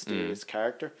 sort of mysterious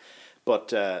character.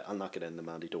 But I'll not get into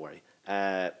Mandy, don't worry.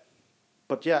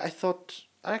 But yeah,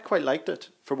 I quite liked it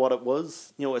for what it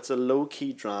was. It's a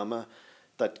low-key drama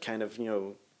that kind of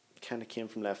came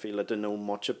from left field. I didn't know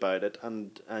much about it,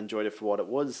 and I enjoyed it for what it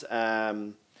was.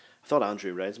 I thought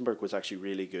Andrea Riseborough was actually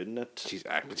really good in it. She's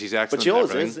excellent. But she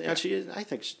always is. Yeah. She is. I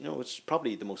think it's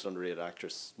probably the most underrated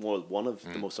actress. Well, one of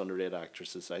the most underrated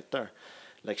actresses out there.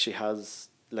 Like, she has,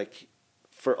 like,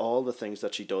 for all the things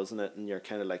that she does in it, and you're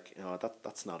kind of like,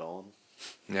 that's not on.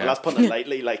 Yeah. Well, that's putting it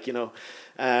lightly, like,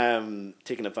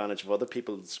 taking advantage of other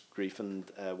people's grief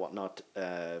and whatnot,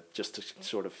 just to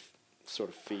sort of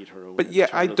feed her own. But yeah,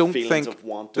 I don't think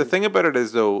the thing about it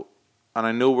is, though, and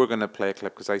I know we're going to play a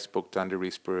clip because I spoke to Andy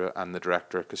Riseborough and the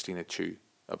director Christina Chu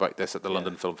about this at the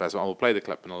London Film Festival. I'll play the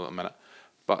clip in a little minute,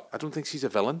 but I don't think she's a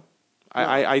villain. No.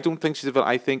 I don't think she's a villain.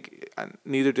 I think, and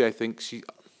neither do I think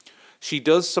she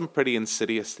does some pretty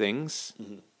insidious things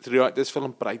throughout this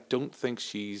film, but I don't think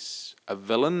she's a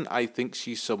villain. I think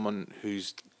she's someone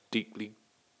who's deeply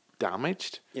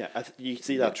damaged. Yeah, you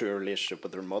see that through her relationship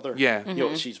with her mother.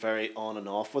 Yeah. She's very on and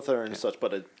off with her and such,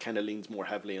 but it kind of leans more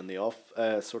heavily on the off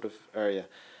sort of area.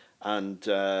 And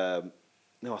I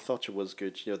thought she was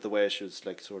good. The way she was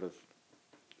like sort of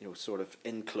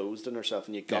enclosed in herself,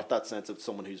 and you got that sense of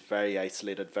someone who's very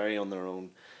isolated, very on their own.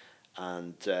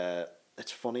 And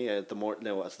it's funny, the more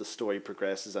as the story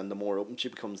progresses and the more open she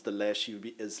becomes, the less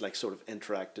she is like sort of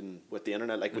interacting with the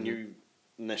internet. Like when you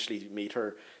initially meet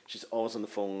her, she's always on the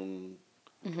phone.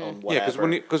 On whatever.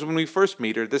 Yeah, because when we first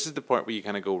meet her, this is the point where you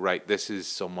kind of go, right, this is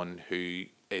someone who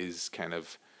is kind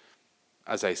of,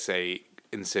 as I say,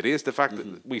 insidious. The fact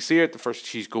that we see her at the first,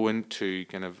 she's going to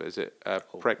kind of, is it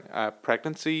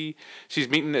pregnancy? She's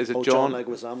meeting, is it John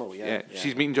Leguizamo? Yeah,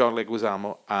 she's meeting John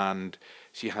Leguizamo, and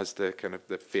she has the kind of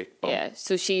the fake bump. Yeah,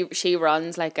 so she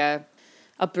runs like a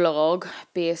blog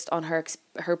based on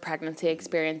her pregnancy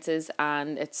experiences,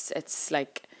 and it's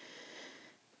like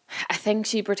I think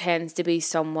she pretends to be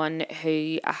someone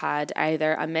who had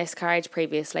either a miscarriage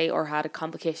previously or had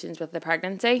complications with the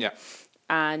pregnancy. Yeah.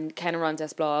 And kind of runs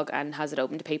this blog and has it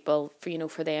open to people for, you know,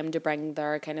 for them to bring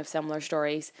their kind of similar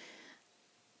stories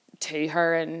to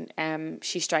her. And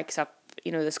she strikes up,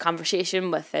 you know, this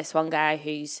conversation with this one guy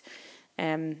who's,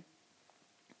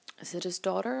 is it his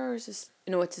daughter or is this,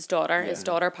 no, it's his daughter. Yeah. His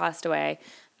daughter passed away,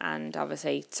 and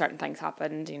obviously certain things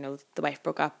happened, you know, the wife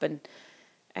broke up, and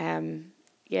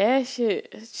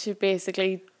she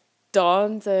basically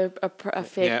dons a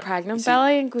fake pregnant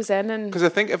belly and goes in and... Because I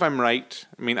think if I'm right,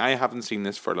 I mean, I haven't seen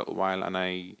this for a little while, and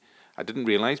I didn't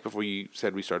realise before you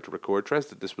said we started to record, Tres,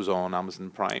 that this was on Amazon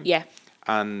Prime. Yeah.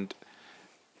 And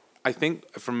I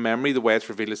think from memory, the way it's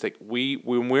revealed is like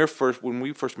when we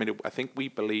first made it, I think we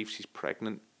believe she's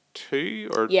pregnant too,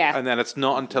 and then it's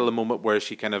not until the moment where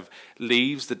she kind of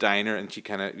leaves the diner and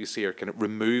you see her kind of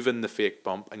removing the fake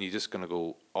bump, and you're just gonna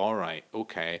go, all right,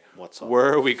 okay, what's up?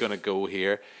 Where are we gonna go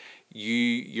here?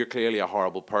 You're clearly a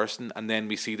horrible person. And then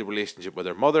we see the relationship with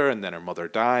her mother, and then her mother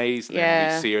dies, and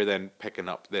then we see her then picking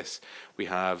up this. We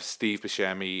have Steve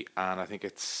Buscemi, and I think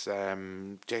it's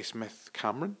J. Smith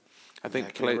Cameron. I think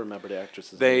I can't remember the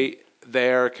actresses.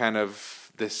 They're kind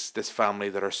of this family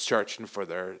that are searching for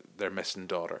their missing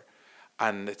daughter,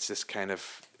 and it's this kind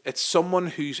of, it's someone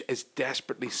who is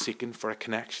desperately seeking for a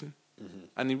connection. Mm-hmm.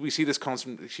 And we see this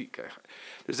constant.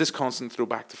 There's this constant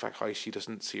throwback to the fact how she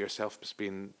doesn't see herself as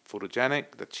being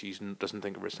photogenic, that she doesn't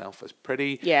think of herself as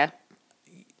pretty. Yeah,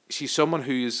 she's someone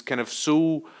who is kind of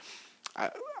so.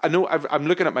 I know I'm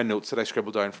looking at my notes that I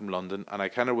scribbled down from London, and I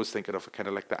kind of was thinking of kind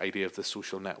of like the idea of the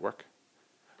social network,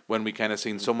 when we kind of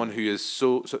seen someone who is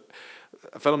so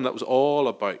a film that was all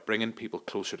about bringing people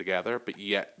closer together, but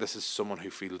yet this is someone who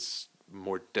feels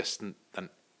more distant than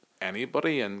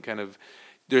anybody, and kind of.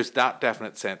 There's that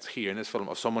definite sense here in this film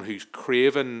of someone who's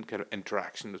craving kind of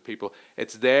interaction with people.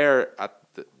 It's there at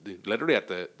literally at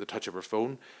the touch of her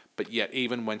phone, but yet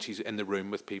even when she's in the room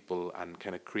with people and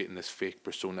kind of creating this fake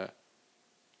persona,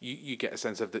 you get a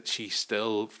sense of that she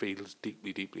still feels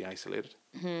deeply, deeply isolated.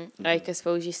 Mm-hmm. Mm-hmm. Like, I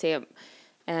suppose you say it,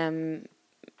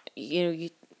 you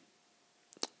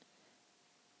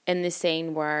in the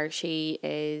scene where she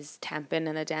is temping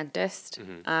in a dentist,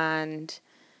 mm-hmm. and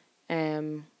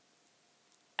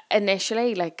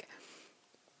initially, like,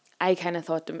 I kind of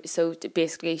thought, so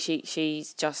basically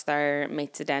she's just there,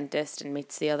 meets a dentist and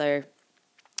meets the other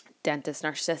dentist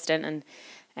nurse assistant,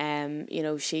 and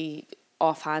she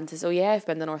offhand says, oh yeah, I've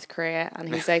been to North Korea,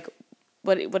 and he's like,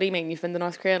 what do you mean you've been to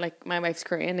North Korea? Like, my wife's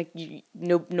Korean, like,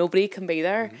 nobody can be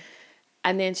there. Mm-hmm.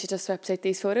 And then she just whips out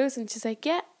these photos and she's like,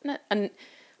 yeah, and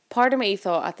part of me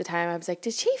thought at the time, I was like,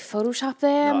 did she Photoshop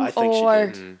them? No, I think she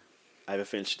did. Mm-hmm. I have a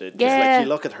feeling she did. Yeah. Like, you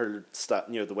look at her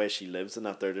the way she lives and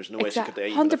that there's no way she could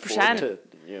even 100%. Afford to,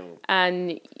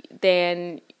 And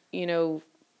then,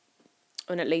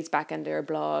 when it leads back into her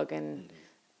blog and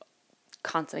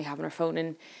constantly having her phone,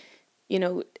 and,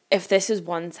 if this is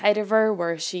one side of her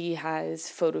where she has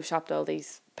Photoshopped all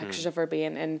these pictures of her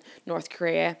being in North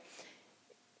Korea,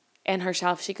 in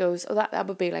herself she goes, oh, that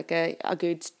would be like a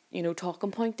good,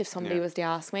 talking point if somebody was to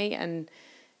ask me. And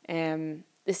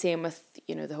the same with,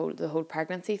 the whole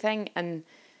pregnancy thing. And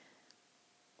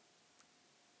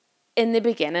in the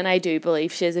beginning, I do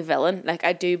believe she is a villain. Like,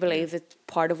 I do believe that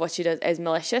part of what she does is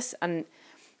malicious. And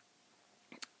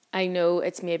I know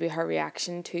it's maybe her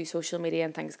reaction to social media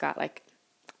and things like,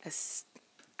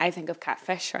 I think of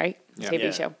Catfish, right?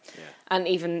 TV show. Yeah. And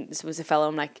even this was a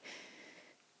film, like,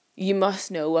 you must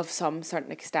know of some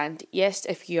certain extent, yes,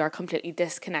 if you are completely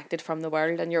disconnected from the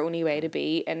world and your only way to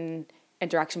be in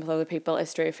interaction with other people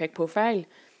is through a fake profile,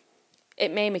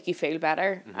 it may make you feel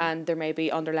better, and there may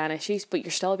be underlying issues, but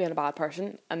you're still being a bad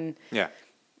person. And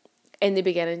in the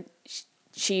beginning,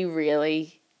 she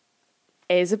really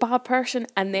is a bad person,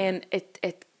 and then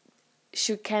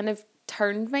she kind of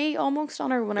turned me almost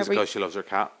on her whenever. It's because she loves her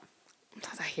cat.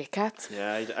 I hate cats.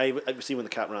 Yeah, I see when the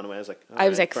cat ran away. I was like,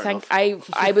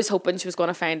 I was hoping she was going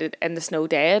to find it in the snow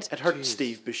dead. It hurt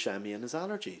Steve Buscemi and his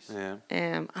allergies.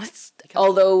 Yeah.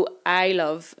 Although I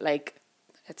love, like,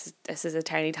 this is a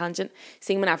tiny tangent.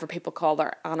 Seeing whenever people call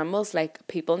their animals like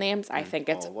people names, I think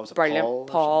it's brilliant.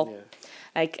 Paul.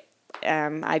 Yeah. Like,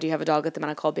 I do have a dog at the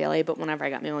minute called Bailey, but whenever I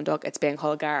get my own dog, it's being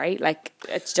called Gary. Like,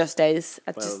 it just is.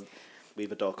 We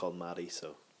have a dog called Maddie,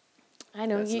 so. I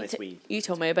know, you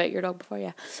told me about your dog before,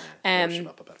 yeah.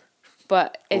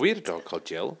 But we had a dog called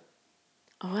Jill.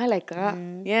 Oh, I like that.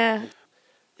 Yeah.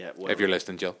 Yeah. Well, if you're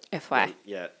listening, Jill.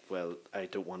 Well, I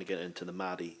don't want to get into the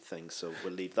Maddie thing, so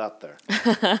we'll leave that there.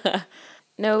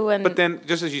 No, but then,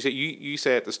 just as you say, you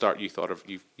say at the start, you thought of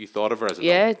her as a dog.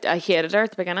 Yeah, I hated her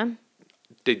at the beginning.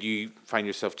 did you find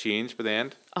yourself changed by the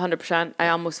end? 100%. I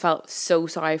almost felt so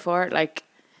sorry for it. Like,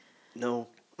 no,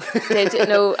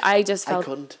 no, I just felt. I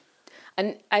couldn't.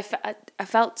 And I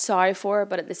felt sorry for her,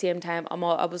 but at the same time, I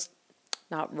was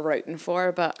not rooting for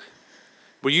her, but.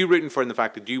 Were you rooting for her in the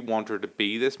fact that you want her to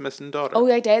be this missing daughter?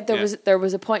 Oh, I did. There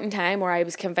was a point in time where I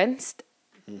was convinced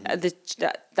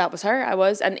that was her. I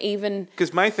was, and even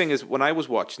because my thing is when I was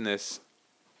watching this,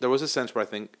 there was a sense where I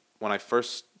think when I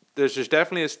first there's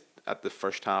definitely at the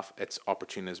first half it's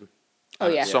opportunism. Oh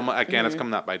yeah. Someone again, it's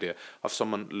come that idea of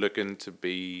someone looking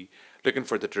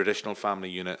for the traditional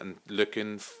family unit and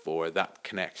looking for that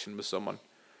connection with someone,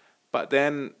 but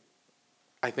then.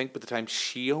 I think by the time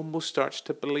she almost starts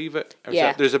to believe it,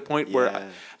 there's a point where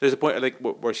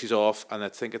where she's off, and I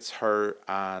think it's her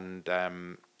and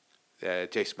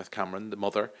J. Smith Cameron, the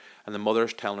mother, and the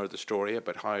mother's telling her the story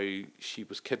about how she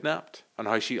was kidnapped and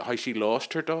how she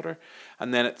lost her daughter,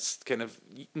 and then it's kind of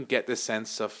you can get this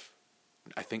sense of,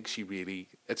 I think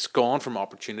it's gone from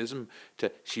opportunism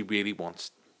to she really wants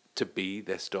to be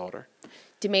this daughter.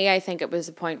 To me, I think it was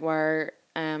a point where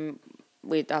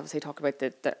we'd obviously talk about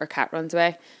her cat runs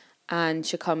away, and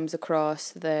she comes across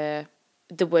the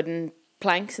wooden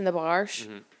planks in the bars.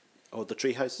 Mm-hmm. Oh, the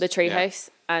treehouse. The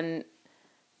treehouse, and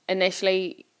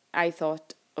initially I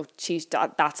thought, oh,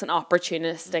 that's an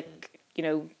opportunistic,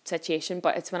 situation.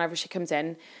 But it's whenever she comes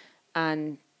in,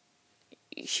 and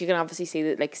she can obviously see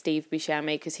that like Steve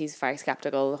Buscemi, because he's very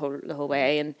skeptical the whole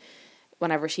way, and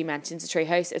whenever she mentions the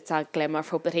treehouse, it's that glimmer of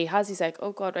hope that he has. He's like,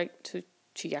 oh God, right. So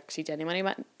she actually genuinely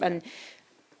went, and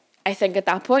I think at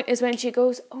that point is when she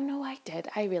goes, oh no,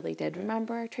 I really did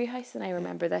remember our treehouse, and I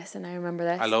remember this, and I remember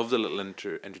this. I love the little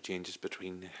interchanges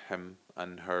between him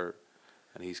and her,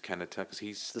 and he's kind of because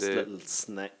he's just little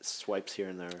swipes here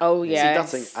and there. Oh yeah,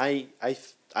 see, that's thing.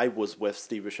 I was with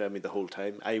Steve Buscemi the whole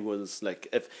time. I was like,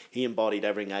 if he embodied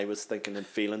everything I was thinking and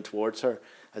feeling towards her,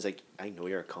 I was like, I know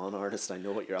you're a con artist. I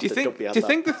know what you're up to. Do you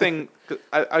think the thing?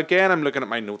 Again, I'm looking at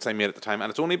my notes I made at the time, and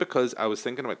it's only because I was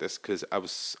thinking about this because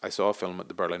I saw a film at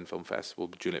the Berlin Film Festival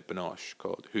with Juliette Binoche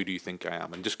called "Who Do You Think I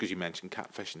Am?" And just because you mentioned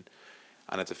catfishing,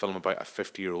 and it's a film about a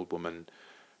 50-year-old woman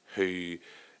who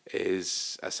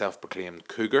is a self-proclaimed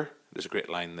cougar. There's a great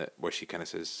line where she kind of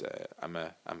says, "I'm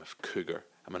a cougar.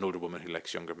 I'm an older woman who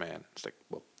likes younger men." It's like,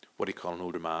 well, what do you call an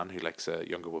older man who likes a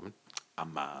younger woman? A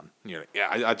man. And you're like, yeah,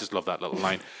 I just love that little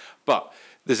line. But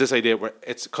there's this idea where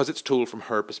it's because it's told from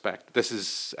her perspective. This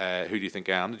is Who Do You Think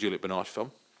I Am, the Juliette Binoche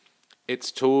film.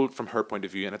 It's told from her point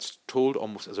of view, and it's told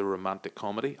almost as a romantic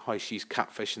comedy, how she's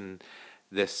catfishing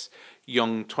this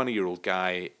young 20-year-old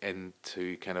guy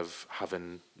into kind of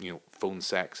having, phone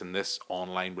sex and this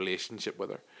online relationship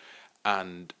with her.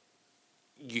 And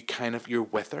you're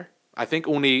with her. I think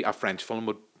only a French film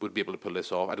would be able to pull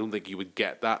this off. I don't think you would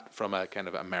get that from a kind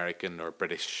of American or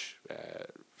British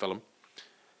film.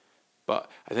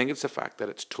 But I think it's the fact that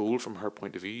it's told from her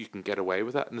point of view. You can get away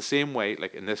with that. In the same way,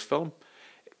 like in this film,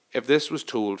 if this was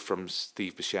told from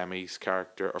Steve Buscemi's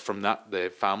character or from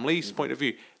the family's point of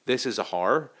view, this is a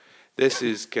horror. This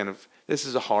is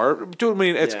a horror. Do you know what I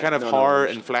mean? It's kind of horror,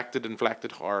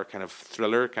 inflected horror, kind of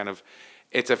thriller, kind of.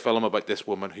 It's a film about this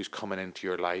woman who's coming into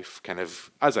your life kind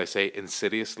of, as I say,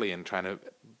 insidiously and trying to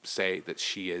say that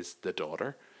she is the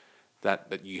daughter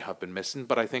that you have been missing.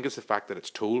 But I think it's the fact that it's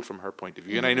told from her point of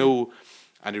view. Mm-hmm. And I know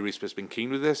Andy Reese has been keen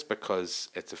with this because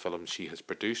it's a film she has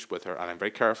produced with her, and I'm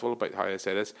very careful about how I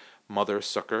say this, Mother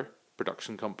Sucker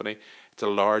production company. It's a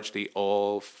largely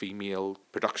all-female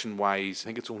production-wise. I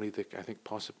think it's only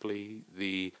possibly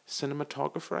the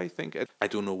cinematographer, I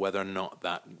don't know whether or not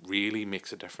that really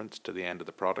makes a difference to the end of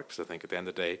the product, because I think at the end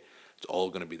of the day, it's all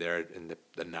going to be there in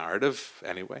the narrative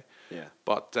anyway. Yeah.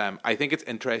 But I think it's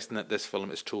interesting that this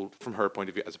film is told from her point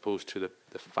of view as opposed to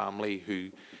the family who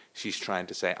she's trying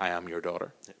to say, I am your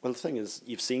daughter. Well, the thing is,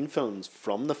 you've seen films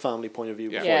from the family point of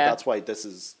view before. Yeah. That's why this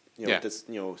is... this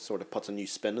sort of puts a new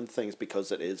spin on things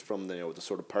because it is from the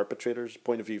sort of perpetrator's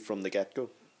point of view from the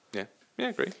get-go. Yeah, I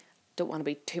agree. Don't want to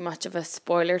be too much of a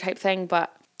spoiler type thing,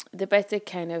 but the bit that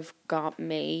kind of got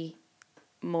me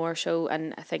more so,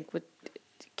 and I think what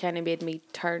kind of made me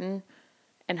turn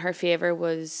in her favour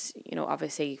was,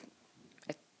 obviously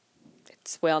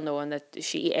it's well known that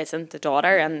she isn't the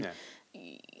daughter, and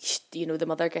the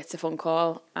mother gets a phone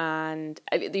call, and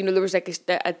there was like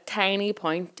a tiny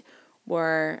point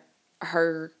where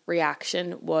her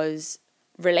reaction was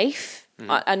relief.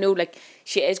 Mm-hmm. I know, like,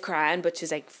 she is crying, but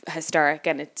she's like hysteric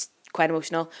and it's quite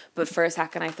emotional. But for a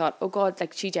second, I thought, oh God,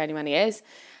 like, she genuinely is.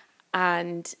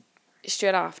 And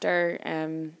straight after,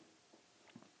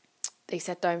 they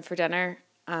sat down for dinner,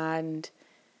 and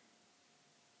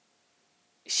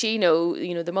she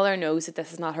the mother knows that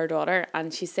this is not her daughter,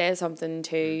 and she says something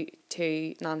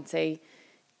to Nancy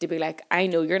to be like, I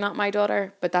know you're not my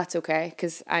daughter, but that's okay,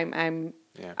 because I'm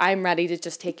ready to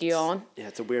just take you on. Yeah,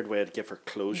 it's a weird way to give her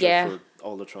closure for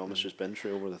all the trauma she's been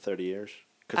through over the 30 years.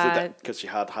 Because she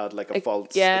had like a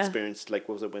false experience, like,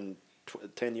 what was it, when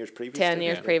 10 years previous? 10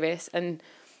 years previous. And,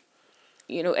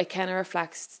 it kind of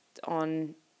reflects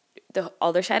on the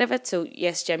other side of it. So,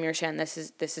 yes, Jim, you're saying this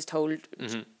is told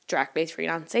directly through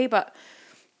Nancy, but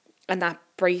in that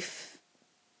brief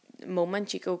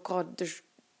moment, you go, God, there's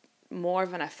more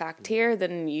of an effect here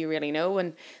than you really know.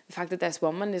 And the fact that this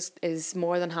woman is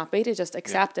more than happy to just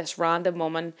accept this random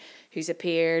woman who's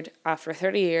appeared after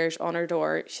 30 years on her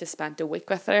door. She spent a week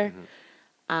with her,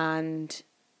 and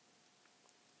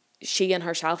she and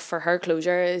herself, for her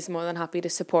closure, is more than happy to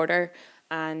support her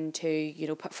and to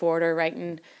put forward her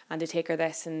writing and to take her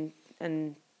this and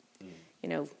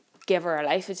give her a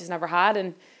life that she's never had.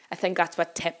 And I think that's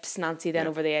what tips Nancy then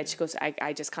over the edge. She goes,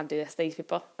 I just can't do this to these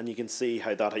people. And you can see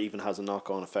how that even has a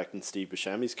knock-on effect in Steve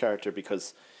Buscemi's character,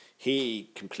 because he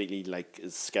completely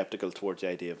is skeptical towards the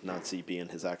idea of Nancy being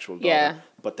his actual daughter. Yeah.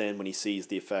 But then when he sees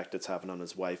the effect it's having on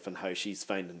his wife and how she's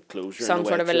finding closure, some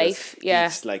sort of relief,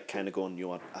 he's kind of going,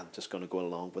 I'm just going to go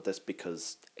along with this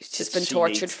because she's been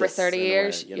tortured for 30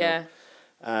 years.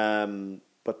 I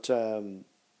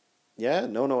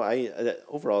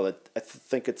overall I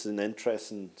think it's an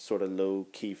interesting sort of low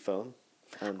key film,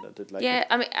 and I did like it. Yeah,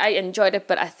 I mean, I enjoyed it,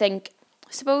 but I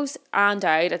suppose Anne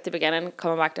Dowd at the beginning,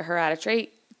 coming back to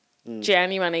Hereditary,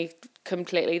 genuinely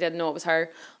completely didn't know it was her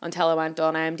until I went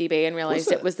on IMDb and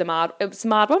realised it was the mad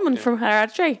woman from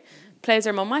Hereditary, plays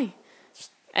her mummy.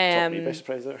 Took me by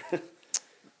surprise there.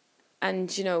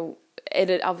 And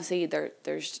it obviously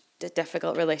there's a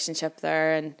difficult relationship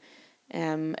there, and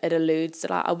it alludes to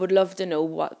that. I would love to know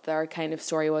what their kind of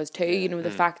story was too. The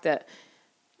fact that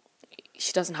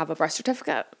she doesn't have a birth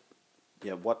certificate.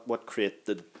 Yeah, what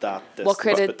created that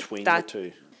distance between the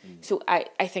two? So I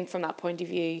think from that point of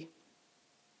view,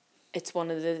 it's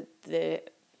one of the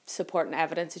supporting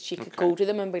evidence that she could go to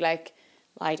them and be like,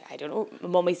 I don't know, my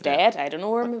mummy's dead, I don't know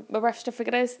where my birth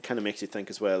certificate is. Kind of makes you think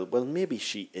as well, maybe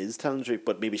she is telling the truth,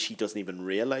 but maybe she doesn't even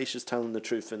realise she's telling the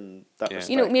truth in that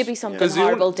respect. Maybe something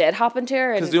horrible did happen to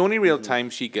her. Because the only real time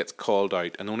she gets called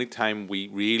out, and the only time we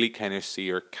really kind of see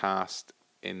her cast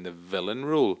in the villain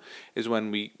role, is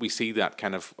when we see that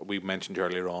kind of, we mentioned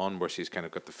earlier on, where she's kind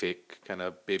of got the fake kind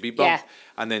of baby bump,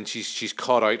 and then she's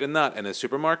caught out in that in a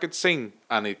supermarket scene,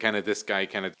 and this guy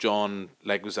John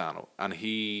Leguizamo, and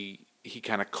he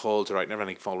kind of calls her out and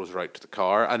everything, follows her out to the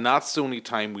car, and that's the only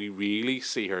time we really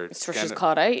see her. It's where she's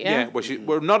caught out,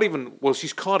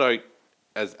 she's caught out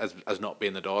as not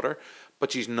being the daughter,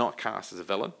 but she's not cast as a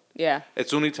villain. Yeah.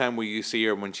 It's the only time where you see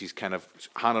her when she's kind of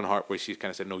hand on heart, where she's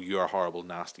kind of said, no, you're a horrible,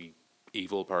 nasty,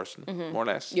 evil person, more or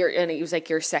less. And he was like,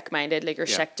 you're sick-minded, like you're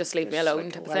sick, just leave me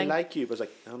alone type of thing. I like you, but it's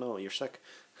like, no, you're sick.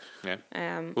 Yeah.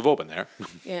 We've all been there.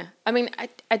 Yeah. I mean,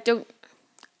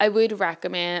 I would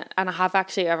recommend, and I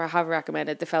have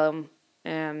recommended the film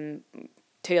to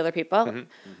other people,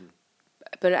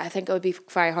 but I think it would be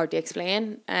very hard to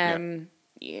explain. And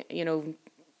I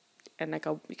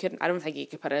don't think you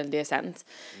could put it into a sentence.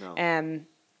 No.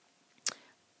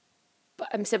 But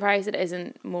I'm surprised it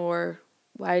isn't more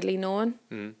widely known.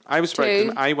 I was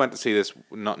surprised. I went to see this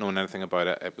not knowing anything about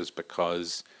it. It was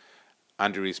because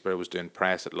Andrew Risper was doing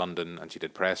press at London, and she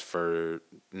did press for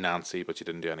Nancy, but she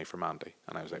didn't do any for Mandy.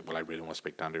 And I was like, well, I really want to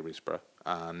speak to Andrew Risper.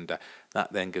 And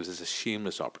that then gives us a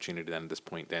shameless opportunity then at this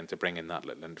point then to bring in that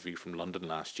little interview from London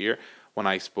last year, when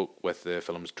I spoke with the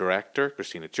film's director,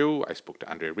 Christina Joe. I spoke to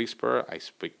Andrea Risper. I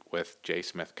speak with J.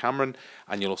 Smith Cameron,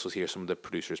 and you'll also hear some of the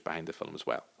producers behind the film as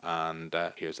well. And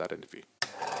here's that interview.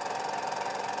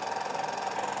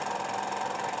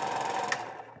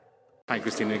 Hi,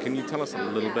 Christina. Can you tell us a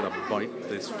little bit about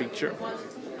this feature?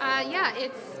 Yeah,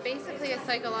 it's basically a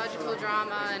psychological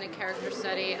drama and a character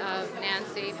study of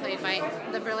Nancy, played by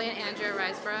the brilliant Andrea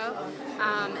Riseborough.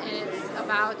 And it's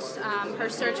about her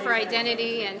search for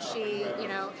identity, and she,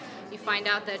 you find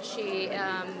out that she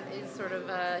is sort of,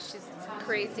 she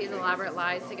creates these elaborate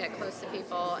lies to get close to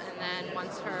people, and then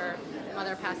once her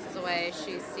mother passes away,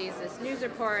 she sees this news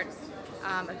report.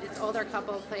 This older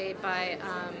couple played by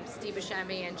Steve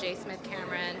Buscemi and J. Smith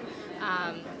Cameron,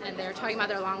 and they're talking about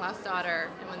their long-lost daughter.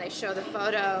 And when they show the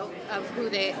photo of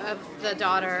the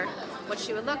daughter, what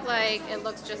she would look like, it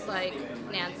looks just like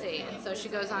Nancy. And so she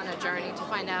goes on a journey to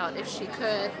find out if she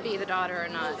could be the daughter or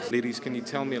not. Ladies, can you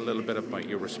tell me a little bit about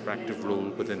your respective role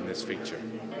within this feature?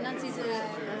 Nancy's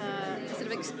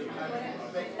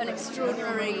an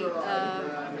extraordinarily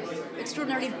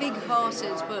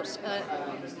big-hearted but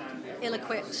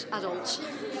ill-equipped adult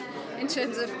in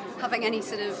terms of having any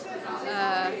sort of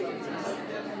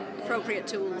appropriate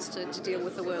tools to deal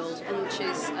with the world. And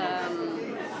she's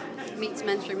meets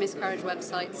men through miscarriage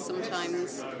websites,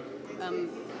 sometimes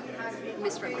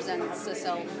misrepresents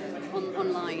herself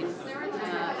online,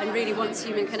 and really wants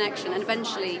human connection, and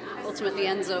eventually, ultimately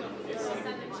ends up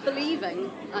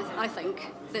believing, I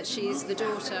think, that she's the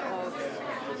daughter of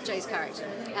Jay's character,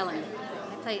 Ellen.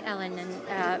 I play Ellen,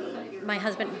 and my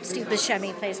husband, Steve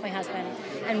Buscemi, plays my husband.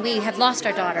 And we have lost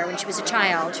our daughter when she was a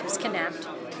child. She was kidnapped,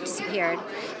 disappeared.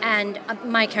 And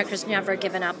my character's never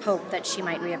given up hope that she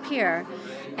might reappear.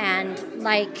 And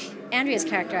like Andrea's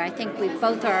character, I think we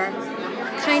both are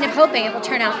kind of hoping it will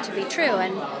turn out to be true.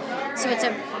 And so it's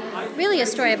really a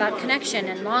story about connection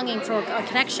and longing for a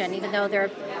connection, even though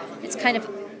it's kind of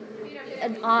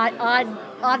an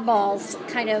oddballs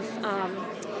kind of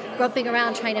groping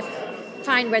around trying to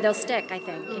find where they'll stick, I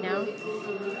think, you know.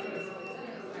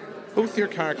 Both your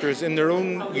characters, in their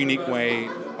own unique way,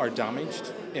 are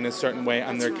damaged in a certain way,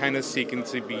 and they're kind of seeking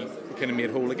to be kind of made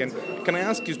whole again. Can I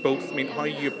ask you both, I mean, how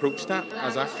you approach that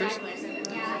as actors?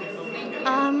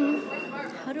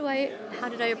 How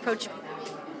did I approach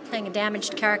playing a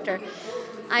damaged character?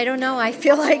 I don't know. I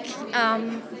feel like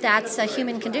that's a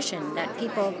human condition,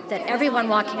 that everyone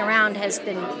walking around has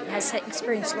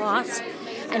experienced loss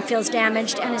and feels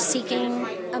damaged and is seeking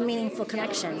a meaningful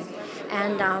connection.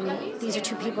 And these are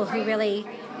two people who really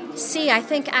see, I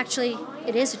think actually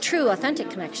it is a true, authentic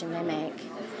connection they make.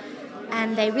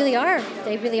 And they really are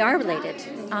related,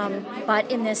 but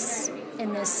in this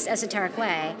esoteric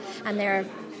way.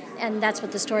 And that's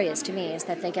what the story is to me, is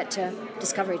that they get to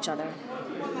discover each other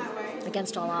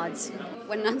against all odds.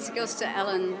 When Nancy goes to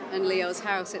Ellen and Leo's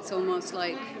house, it's almost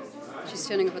like she's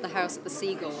turning up at the house at the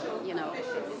Seagull, you know.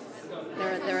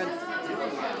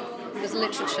 There's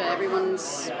literature,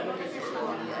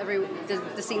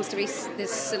 there seems to be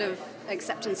this sort of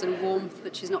acceptance and warmth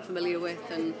that she's not familiar with,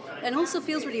 and also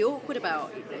feels really awkward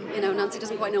about. You know, Nancy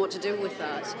doesn't quite know what to do with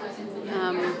that.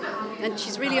 And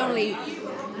she's really only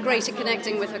great at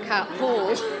connecting with her cat, Paul,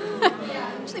 which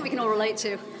I think we can all relate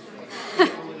to.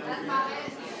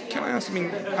 Can I ask, I mean,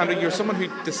 Andrew, you're someone who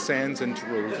descends into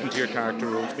your character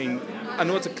roles. I mean, I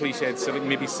know it's a cliched,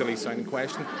 maybe silly sounding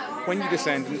question. When you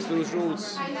descend into those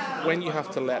roles, when you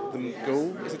have to let them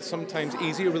go, is it sometimes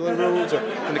easier with the roles, or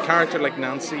in a character like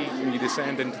Nancy, when you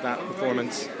descend into that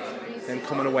performance, then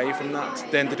coming away from that,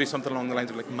 then to do something along the lines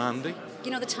of like Mandy?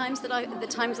 You know, the times that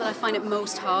I find it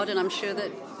most hard, and I'm sure that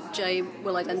Jay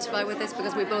will identify with this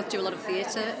because we both do a lot of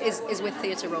theatre, is with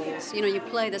theatre roles. You know, you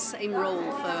play the same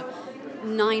role for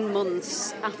 9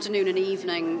 months, afternoon and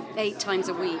evening, 8 times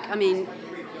a week. I mean,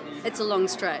 it's a long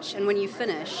stretch, and when you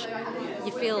finish,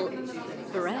 you feel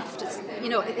bereft.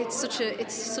 It's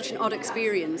such an odd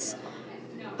experience.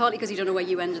 Partly because you don't know where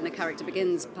you end and the character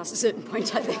begins past a certain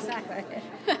point, I think. Exactly.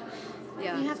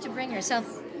 Yeah. You have to bring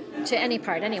yourself to any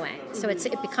part anyway, so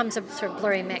it becomes a sort of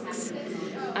blurry mix,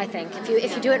 I think,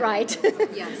 if you do it right.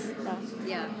 Yes.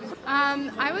 Yeah.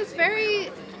 I was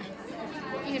very,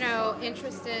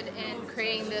 interested in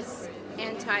creating this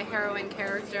anti-heroine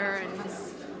character and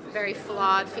this very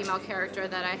flawed female character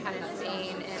that I hadn't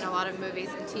seen in a lot of movies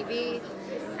and TV,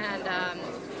 and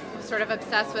sort of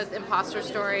obsessed with imposter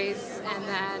stories. And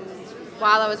then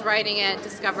while I was writing it,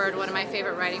 discovered one of my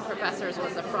favorite writing professors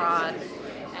was a fraud.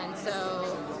 And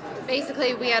so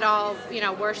basically we had all,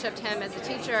 worshipped him as a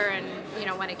teacher, and,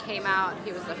 when it came out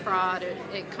he was a fraud,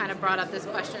 it kind of brought up this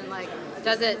question, like,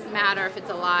 does it matter if it's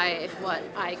a lie if what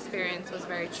I experienced was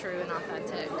very true and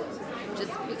authentic?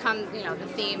 Just become, the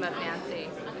theme of Nancy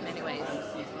in many ways.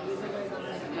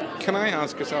 Can I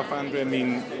ask yourself, Andrea, I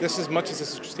mean, this, as much as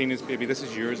this is Christina's baby, this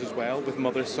is yours as well, with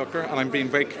Mother Sucker, and I'm being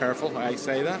very careful how I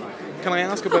say that. Can I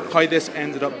ask about how this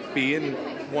ended up being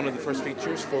one of the first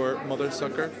features for Mother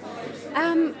Sucker?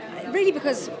 Really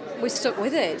because we stuck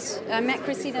with it. I met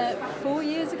Christina 4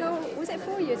 years ago. Was it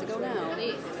 4 years ago now?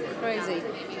 Crazy.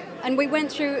 And we went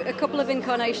through a couple of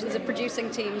incarnations of producing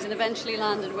teams and eventually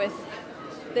landed with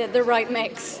the right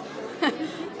mix.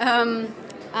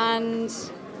 And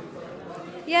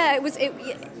yeah,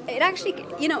 it actually,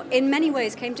 in many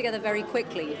ways came together very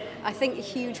quickly. I think a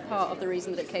huge part of the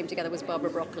reason that it came together was Barbara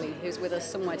Broccoli, who's with us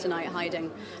somewhere tonight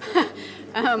hiding. The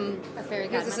fairy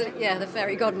godmother. Yeah, the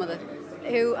fairy godmother,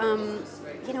 who,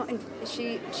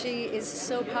 she is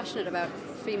so passionate about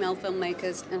female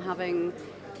filmmakers and having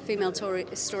female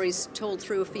stories told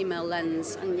through a female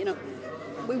lens. And,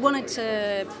 we wanted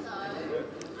to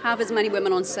have as many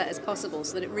women on set as possible,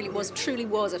 so that it really truly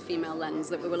was a female lens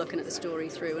that we were looking at the story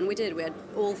through. And we did. We had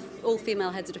all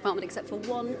female heads of department except for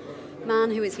one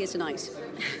man who is here tonight.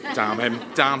 Damn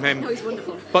him. No, he's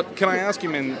wonderful. But can I ask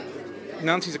you,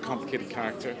 Nancy's a complicated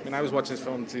character. I was watching this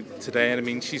film today,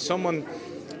 and she's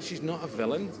she's not a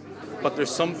villain, but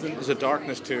there's a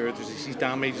darkness to her. She's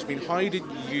damaged. How did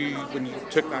you, when you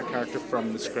took that character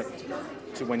from the script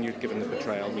to when you'd given the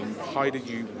portrayal, how did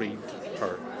you read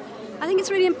her? I think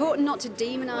it's really important not to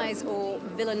demonise or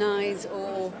villainise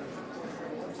or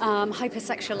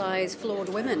hypersexualise flawed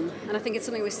women, and I think it's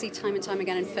something we see time and time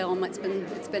again in film. It's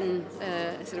been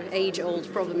a sort of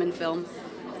age-old problem in film,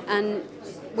 and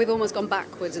we've almost gone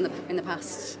backwards in the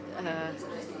past,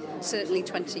 certainly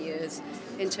 20 years,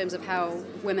 in terms of how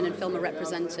women in film are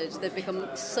represented. They've become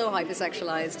so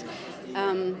hypersexualised.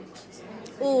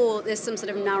 Or there's some sort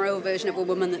of narrow version of a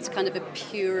woman that's kind of a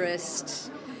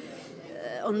purist,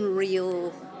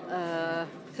 unreal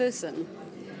person.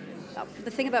 The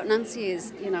thing about Nancy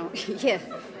is,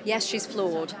 yes, she's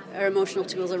flawed. Her emotional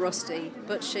tools are rusty,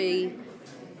 but she's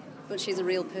a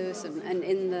real person. And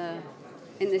in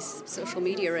this social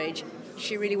media age,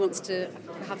 she really wants to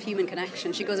have human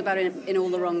connection. She goes about it in all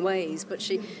the wrong ways, but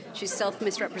she's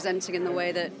self-misrepresenting in the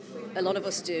way that a lot of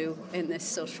us do in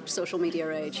this social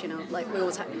media age. Like we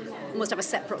almost have a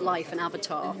separate life, an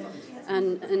avatar,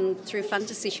 and through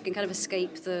fantasy she can kind of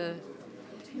escape the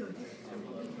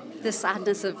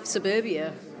sadness of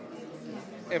suburbia.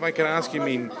 If I can ask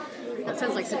you, that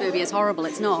sounds like suburbia is horrible.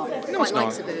 It's not. No, it's not.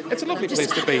 Like suburbia. It's a lovely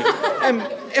place to be.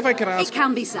 If I can ask, it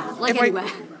can be sad, like anywhere.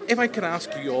 If I could ask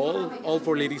you all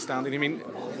four ladies standing,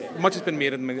 much has been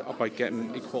made about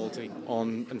getting equality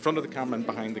in front of the camera and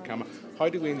behind the camera. How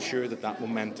do we ensure that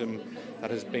momentum that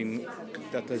has been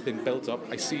built up?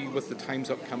 I see with the Time's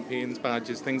Up campaigns,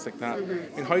 badges, things like that.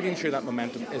 Mm-hmm. How do you ensure that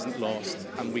momentum isn't lost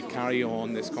and we carry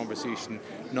on this conversation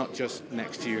not just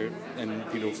next year in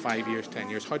 5 years, 10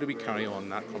 years? How do we carry on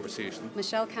that conversation?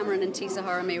 Michelle Cameron and Tisa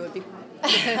Harame would be the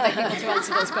perfect people to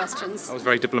answer those questions. I was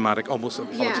very diplomatic, almost a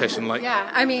politician-like.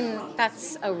 Yeah,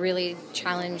 that's a really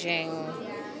challenging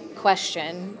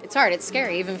question. It's hard, it's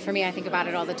scary. Even for me, I think about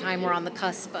it all the time. We're on the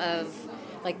cusp of,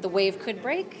 the wave could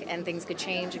break and things could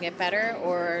change and get better,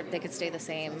 or they could stay the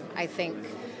same. I think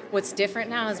what's different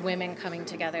now is women coming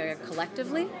together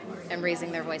collectively and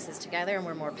raising their voices together, and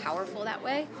we're more powerful that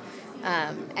way.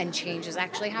 And change is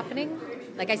actually happening.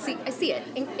 I see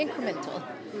it, incremental.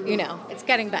 It's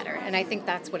getting better, and I think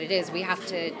that's what it is. We have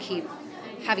to keep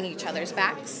having each other's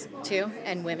backs too,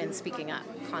 and women speaking up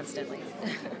constantly.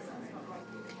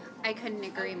 I couldn't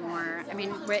agree more.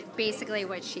 Basically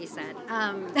what she said.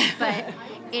 But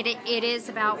it is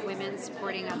about women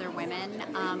supporting other women.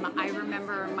 I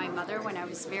remember my mother, when I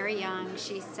was very young,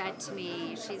 she said to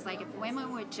me, she's like, if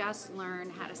women would just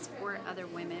learn how to support other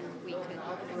women, we could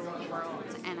rule the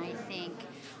world. And I think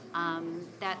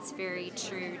that's very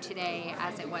true today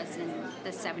as it was in the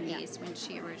 70s when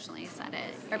she originally said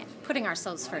it. Or putting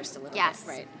ourselves first a little bit,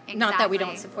 right? Exactly. Not that we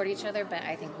don't support each other, but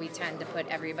I think we tend to put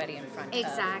everybody in front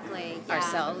of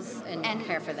ourselves and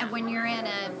care for them. And when you're in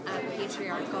a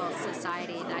patriarchal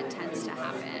society, that tends to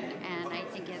happen. And I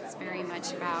think it's very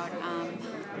much about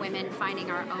women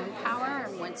finding our own power.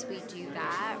 And once we do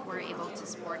that, we're able to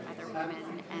support other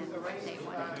women and what they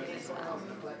want to do as well.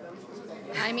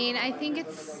 I think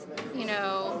it's,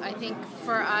 I think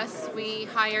for us, we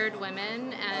hired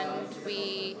women and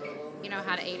we,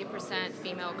 had an 80%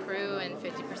 female crew and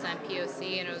 50%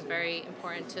 POC, and it was very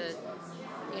important to,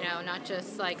 not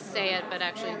just say it, but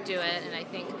actually do it. And I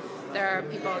think there are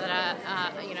people that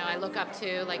I look up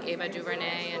to, like Ava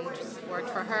DuVernay, and just worked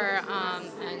for her,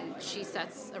 and she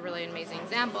sets a really amazing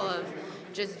example of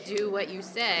just do what you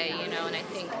say, and I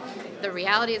think the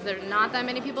reality is there are not that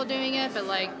many people doing it, but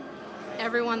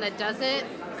everyone that does it,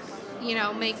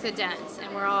 makes a dent,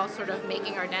 and we're all sort of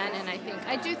making our dent. And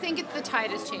I do think the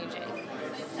tide is changing.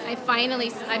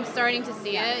 I'm starting to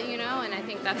see it, and I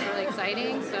think that's really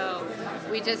exciting. So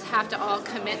we just have to all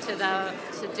commit to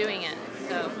doing it.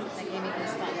 So I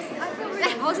feel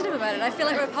really positive about it. I feel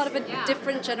like we're part of a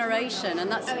different generation,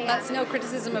 and that's no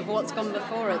criticism of what's gone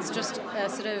before. It's just a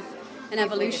sort of an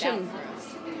evolution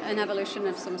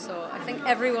of some sort. I think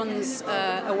everyone's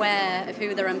aware of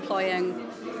who they're employing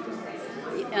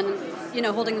and,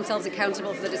 holding themselves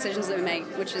accountable for the decisions that we make,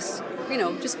 which is,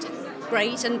 just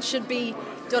great and should be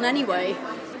done anyway.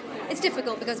 It's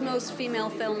difficult because most female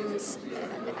films,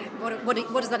 what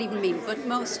does that even mean? But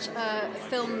most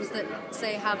films that,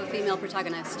 say, have a female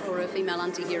protagonist or a female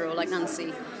anti-hero like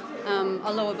Nancy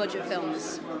are lower budget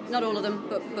films. Not all of them,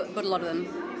 but a lot of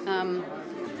them.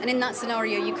 And in that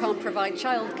scenario, you can't provide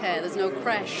childcare. There's no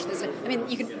creche.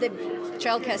 The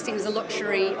childcare seems a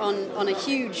luxury on a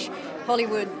huge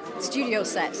Hollywood studio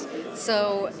set.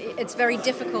 So it's very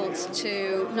difficult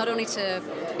to not only to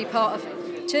be part of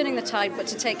turning the tide, but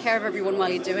to take care of everyone while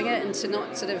you're doing it, and to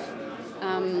not sort of,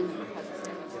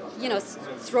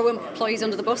 throw employees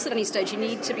under the bus at any stage. You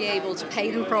need to be able to pay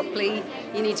them properly.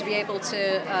 You need to be able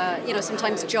to,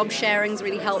 sometimes job sharing is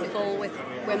really helpful with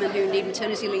women who need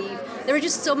maternity leave. There are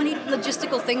just so many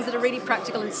logistical things that are really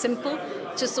practical and simple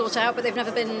to sort out, but they've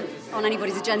never been on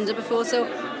anybody's agenda before. So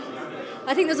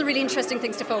I think those are really interesting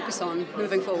things to focus on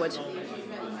moving forward.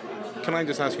 Can I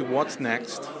just ask you, what's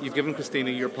next? You've given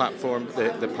Christina your platform,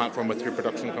 the platform with your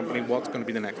production company. What's going to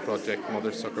be the next project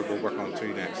Mother Sucker will work on to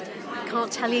next? I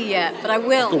can't tell you yet, but I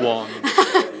will. Go on.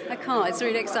 I can't. It's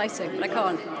really exciting, but I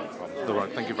can't. All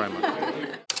right. Thank you very much.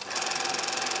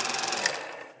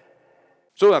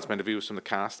 So that's my interview with some of the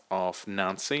cast of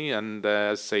Nancy, and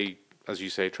as you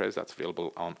say, Trez, that's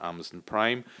available on Amazon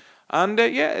Prime. And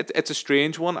it's a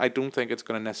strange one. I don't think it's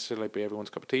going to necessarily be everyone's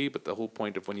cup of tea, but the whole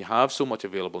point of when you have so much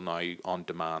available now on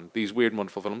demand, these weird and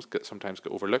wonderful films sometimes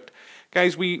get overlooked.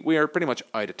 Guys, we are pretty much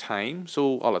out of time,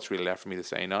 so all that's really left for me to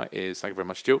say now is thank you very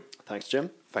much, Joe. Thanks, Jim.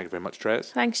 Thank you very much,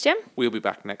 Trez. Thanks, Jim. We'll be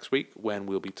back next week when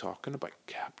we'll be talking about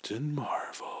Captain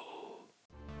Marvel.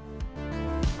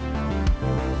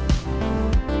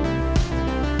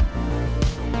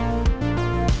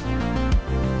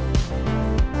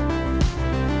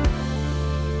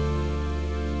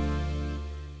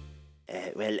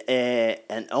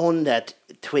 And on that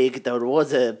twig there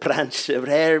was a branch, a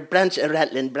rare branch, a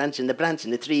rattling branch in the branch,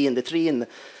 in the tree, in the tree, in the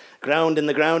ground, in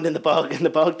the ground, in the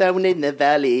bog down in the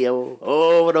valley.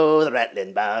 Oh, the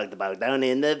rattling bog down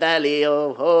in the valley.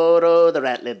 Oh, the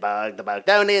rattling bog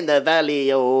down in the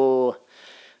valley. Oh,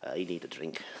 I need a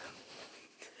drink.